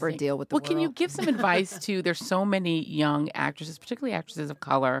 that'll help her Interesting. deal with the Well, can you world. give some advice to, there's so many young actresses, particularly actresses of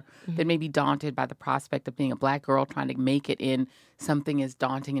color, that may be daunted by the prospect of being a Black girl trying to make it in something as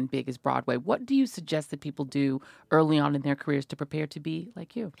daunting and big as Broadway. What do you suggest that people do early on in their careers to prepare to be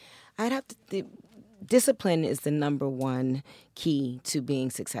like you? I'd have to. Discipline is the number one key to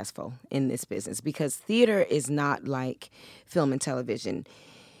being successful in this business because theater is not like film and television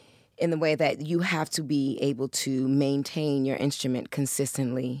in the way that you have to be able to maintain your instrument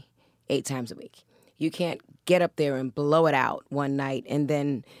consistently 8 times a week. You can't get up there and blow it out one night and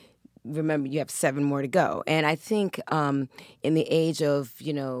then remember you have 7 more to go. And I think in the age of,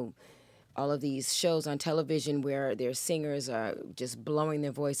 all of these shows on television where their singers are just blowing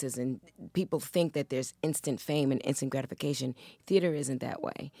their voices and people think that there's instant fame and instant gratification. Theater isn't that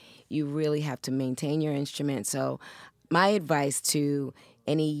way. You really have to maintain your instrument. So my advice to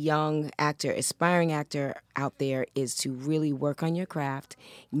any young actor, aspiring actor out there is to really work on your craft,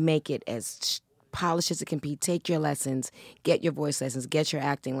 make it as polished as it can be. Take your lessons, get your voice lessons, get your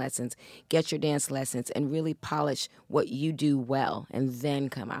acting lessons, get your dance lessons, and really polish what you do well and then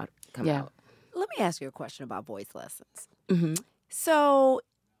come out. Let me ask you a question about voice lessons. Mm-hmm. So,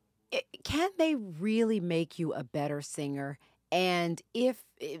 can they really make you a better singer? And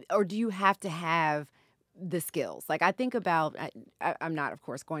or do you have to have the skills? Like I think about, I'm not, of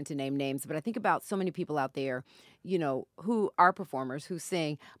course, going to name names, but I think about so many people out there, who are performers, who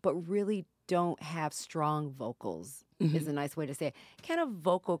sing, but really don't have strong vocals, is a nice way to say it. Can a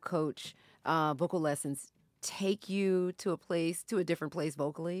vocal coach, vocal lessons, take you to a different place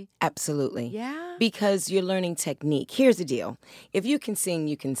vocally? Absolutely. Yeah. Because you're learning technique. Here's the deal. If you can sing,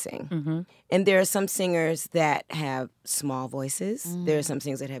 you can sing. Mm-hmm. And there are some singers that have small voices. There are some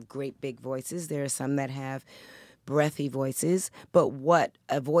singers that have great big voices. There are some that have breathy voices. But what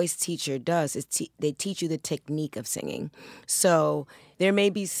a voice teacher does is they teach you the technique of singing. So there may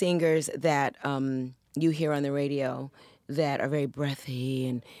be singers that you hear on the radio that are very breathy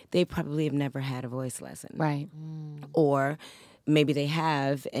and they probably have never had a voice lesson. Right. Or maybe they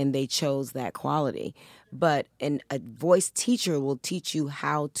have and they chose that quality. But a voice teacher will teach you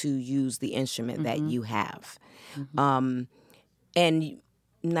how to use the instrument that you have. And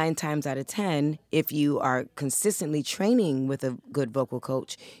 9 times out of 10, if you are consistently training with a good vocal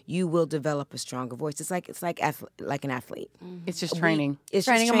coach, you will develop a stronger voice. It's like an athlete. It's just training. It's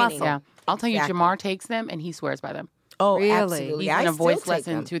Training just a training. muscle. Yeah. I'll tell you, Exactly. Jamar takes them and he swears by them. Oh, Really? absolutely. He's I in a still voice take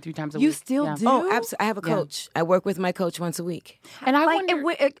lesson them. 2 or 3 times a You week. still Yeah. do? Oh, absolutely. I have a coach. I work with my coach once a week. And I Like,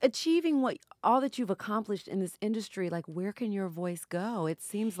 wonder, achieving all that you've accomplished in this industry, like where can your voice go? It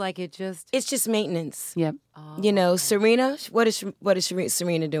seems like it just. It's just maintenance. yep. Serena, what is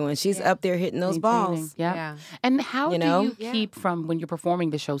Serena doing? She's up there hitting those balls. Yeah. Yeah. And how You do know? you keep from when you're performing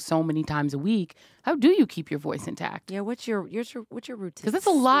the show so many times a week? How do you keep your voice intact? Yeah, what's your routine? Because that's a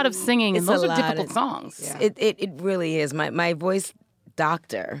lot of singing, and It's a those are lot difficult of- songs. Yeah. It really is. My voice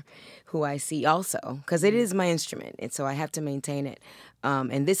doctor, who I see also, because it is my instrument, and so I have to maintain it.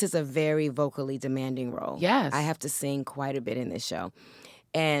 And this is a very vocally demanding role. Yes. I have to sing quite a bit in this show.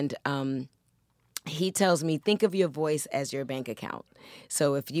 And he tells me, think of your voice as your bank account.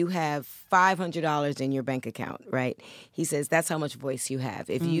 So if you have $500 in your bank account, right? He says that's how much voice you have.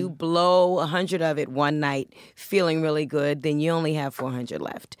 If you blow 100 of it one night feeling really good, then you only have 400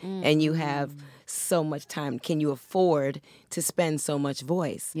 left. And you have so much time. Can you afford to spend so much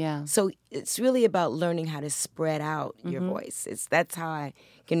voice? Yeah. So it's really about learning how to spread out your voice. That's how I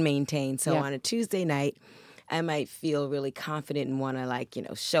can maintain. So Yeah. on a Tuesday night, I might feel really confident and want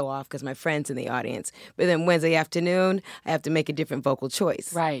to show off because my friend's in the audience. But then Wednesday afternoon, I have to make a different vocal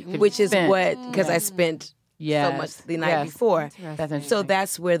choice. Right. Which is because I spent so much the night before. That's So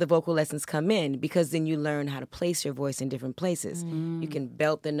that's where the vocal lessons come in, because then you learn how to place your voice in different places. You can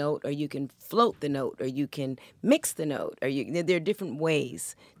belt the note, or you can float the note, or you can mix the note, or there are different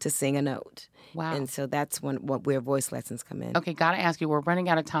ways to sing a note. Wow. And so that's where voice lessons come in. Okay, gotta ask you, we're running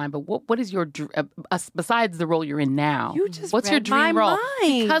out of time, but what is your, besides the role you're in now, You just what's your read my dream role?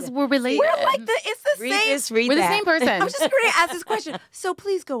 mind. Because we're related. We're like it's the Read same. this, read We're the that. same person. I was just going to ask this question. So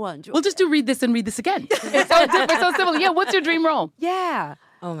please go on, Joy. We'll just do read this and read this again. It's so different, so simple. Yeah, what's your dream role? Yeah.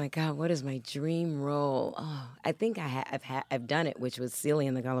 Oh my God, what is my dream role? Oh, I think I've done it, which was Celie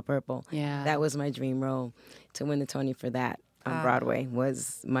in The Color Purple. Yeah. That was my dream role. To win the Tony for that on Broadway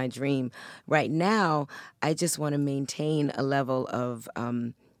was my dream. Right now, I just want to maintain a level of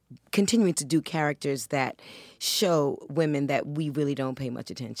continuing to do characters that show women that we really don't pay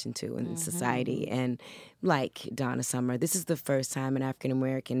much attention to in society. And like Donna Summer, this is the first time an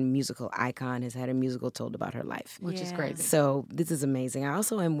African-American musical icon has had a musical told about her life. Which is crazy. So this is amazing. I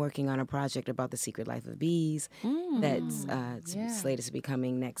also am working on a project about the secret life of bees that's slated to be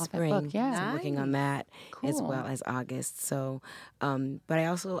coming next that spring. book, yeah. So I'm working on that as Cool. well as August. So, but I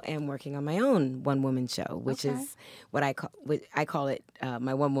also am working on my own one-woman show, which is what I call it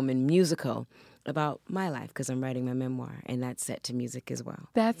my one-woman musical about my life, because I'm writing my memoir, and that's set to music as well.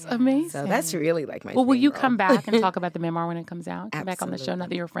 That's amazing. So that's really like my Well, will dream you role. come back and talk about the memoir when it comes out? Come back on the show now Absolutely.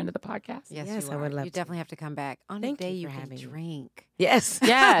 that you're a friend of the podcast? Yes, Yes, you I are. would love You to. definitely have to come back on Thank a day you you for can having me. drink. Yes.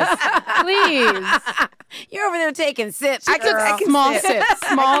 Yes, please. You're over there taking sips. I can girl. Small sip. sips,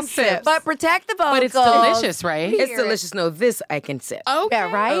 small sips. But protect the vocals. But it's delicious, right? It's delicious. No, this I can sip. Okay.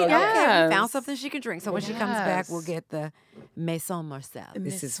 Yeah, right? Oh, Okay, yes. we found something she can drink. So when she comes back, we'll Yes. get the Maison Marcel.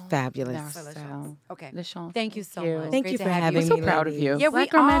 This is fabulous. Marcel. Okay. Le Chant. Thank you so Thank you. much. Thank Great you to for have having you. We're me. so proud of ladies. you. Yeah, we Black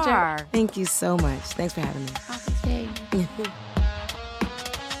Girl Magic. are. Thank you so much. Thanks for having me. Yay.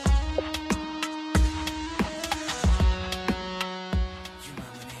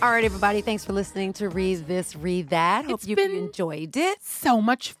 All right, everybody. Thanks for listening to Read This, Read That. Hope It's you been- enjoyed it. So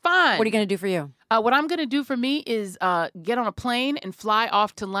much fun. What are you going to do for you? What I'm going to do for me is get on a plane and fly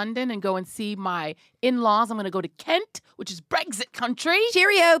off to London and go and see my in-laws. I'm going to go to Kent, which is Brexit country.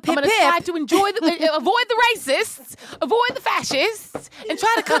 Cheerio, I'm pip going to try pip. to enjoy avoid the racists, avoid the fascists, and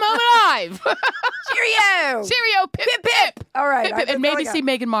try to come home alive. Cheerio. Cheerio, pip, pip. All right. Pip, pip. And maybe see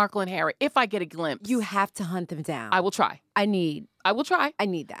Meghan Markle and Harry if I get a glimpse. You have to hunt them down. I will try. I need I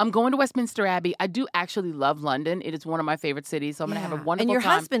need that. I'm going to Westminster Abbey. I do actually love London. It is one of my favorite cities, so I'm going to have a wonderful And your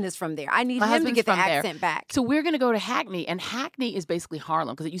time. husband is from there. I need My him to husband's get the from there. accent back. So we're going to go to Hackney, and Hackney is basically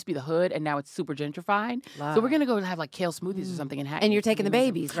Harlem because it used to be the hood, and now it's super gentrified. So we're going to go have like kale smoothies or something in Hackney. And you're It's gonna taking be the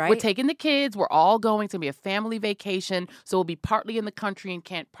amazing. babies, right? We're taking the kids. We're all going. It's going to be a family vacation. So we'll be partly in the country in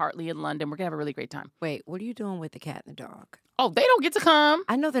Kent, partly in London. We're going to have a really great time. Wait, what are you doing with the cat and the dog? Oh, they don't get to come.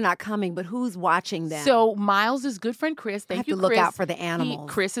 I know they're not coming, but who's watching them? So Miles' good friend Chris, I thank have you, to look Chris. out for the animals.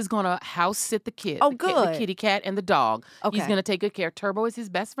 Chris is going to house sit the kids. Oh, the good. kitty cat and the dog. He's Okay. going to take good care. Turbo is his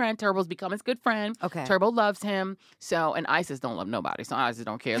best friend. Turbo's become his good friend. Okay. Turbo loves him. So, and Isis don't love nobody. So Isis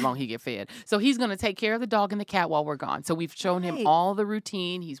don't care as long as he get fed. So he's going to take care of the dog and the cat while we're gone. So we've shown him Nice. all the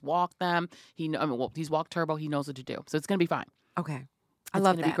routine. He's walked them. He's walked Turbo. He knows what to do. So it's going to be fine. Okay. I It's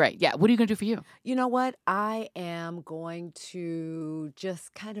love going that. to be great. Yeah. What are you going to do for you? You know what? I am going to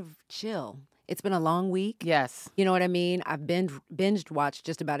just kind of chill. It's been a long week. Yes. You know what I mean? I've binged watched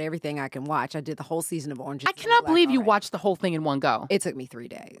just about everything I can watch. I did the whole season of Orange is I the New cannot Black believe you already. watched the whole thing in one go. It took me 3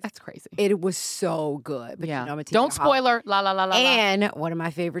 days. That's crazy. It was so good. But yeah. you know, I'm gonna take Don't a holiday. spoiler. La la la la. la. And one of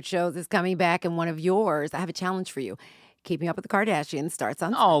my favorite shows is coming back, and one of yours. I have a challenge for you. Keeping Up with the Kardashians starts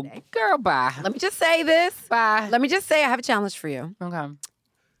on Oh, Sunday. girl, bye. Let me just say this. Bye. Let me just say I have a challenge for you. Okay.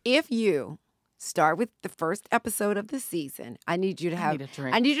 If you start with the first episode of the season, I need you to have. need a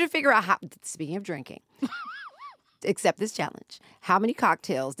drink. I need you to figure out how. Speaking of drinking, accept this challenge. How many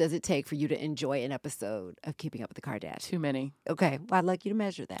cocktails does it take for you to enjoy an episode of Keeping Up with the Kardashians? Too many. Okay, well, I'd like you to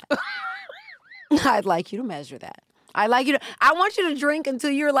measure that. I'd like you to measure that. I want you to drink until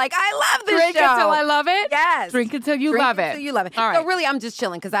you're like, I love this Drink show. until I love it? Yes. Drink until you Drink love it. until you love it. All right. So really, I'm just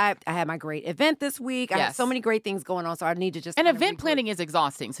chilling because I had my great event this week. I have Yes. so many great things going on, so I need to just And kind of event regroup. planning is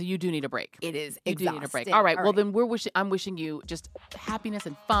exhausting, so you do need a break. It is You do need a break. exhausting. All right. Well, then I'm wishing you just happiness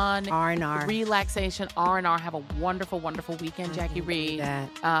and fun, R&R. relaxation, R&R. Have a wonderful, wonderful weekend, Jackie Reed. that.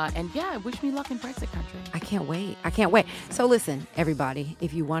 And yeah, wish me luck in Brexit country. I can't wait. I can't wait. So listen, everybody,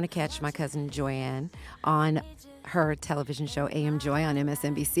 if you want to catch my cousin Joanne on her television show AM Joy on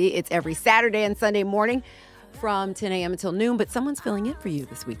MSNBC, it's every Saturday and Sunday morning. from 10 a.m. until noon, but someone's filling in for you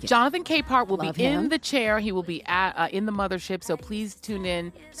this weekend. Jonathan Capehart will Love be him. in the chair. He will be in the mothership, so please tune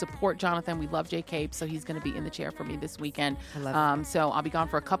in, support Jonathan. We love Jay Cape, so he's going to be in the chair for me this weekend. I love it. So I'll be gone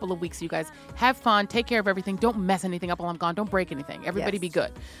for a couple of weeks. So you guys have fun, take care of everything. Don't mess anything up while I'm gone. Don't break anything. Everybody Yes. be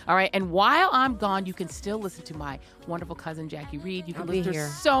good. All right. And while I'm gone, you can still listen to my wonderful cousin Jackie Reed. You can I'll be listen here.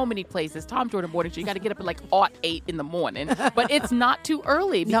 to so many places. Tom Jordan Morning Show. You got to get up at like 8 in the morning, but it's not too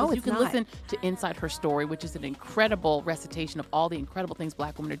early because No, you it's can not. listen to Inside Her Story, which is an incredible recitation of all the incredible things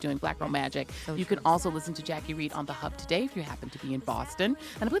Black women are doing, Black Girl Magic. So You true. can also listen to Jackie Reed on The Hub today if you happen to be in Boston.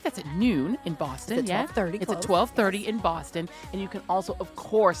 And I believe that's at noon in Boston. It's at 12:30 It's at close. 12:30 in Boston. And you can also, of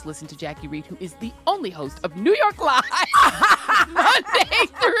course, listen to Jackie Reed, who is the only host of New York Live Monday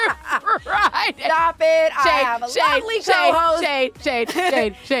through Friday. Stop it. I have a lovely co-host. Shade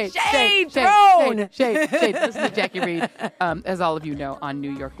thrown. Shade. Listen to Jackie Reed, as all of you know, on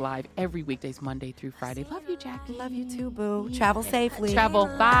New York Live every weekdays, Monday through Friday. Love you, Jackie. Love you too, boo. Travel safely. Travel.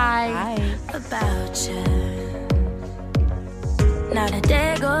 Bye. Bye. About you. Not a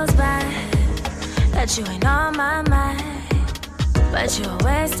day goes by that you ain't on my mind, but you're a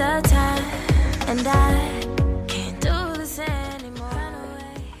waste of time, and I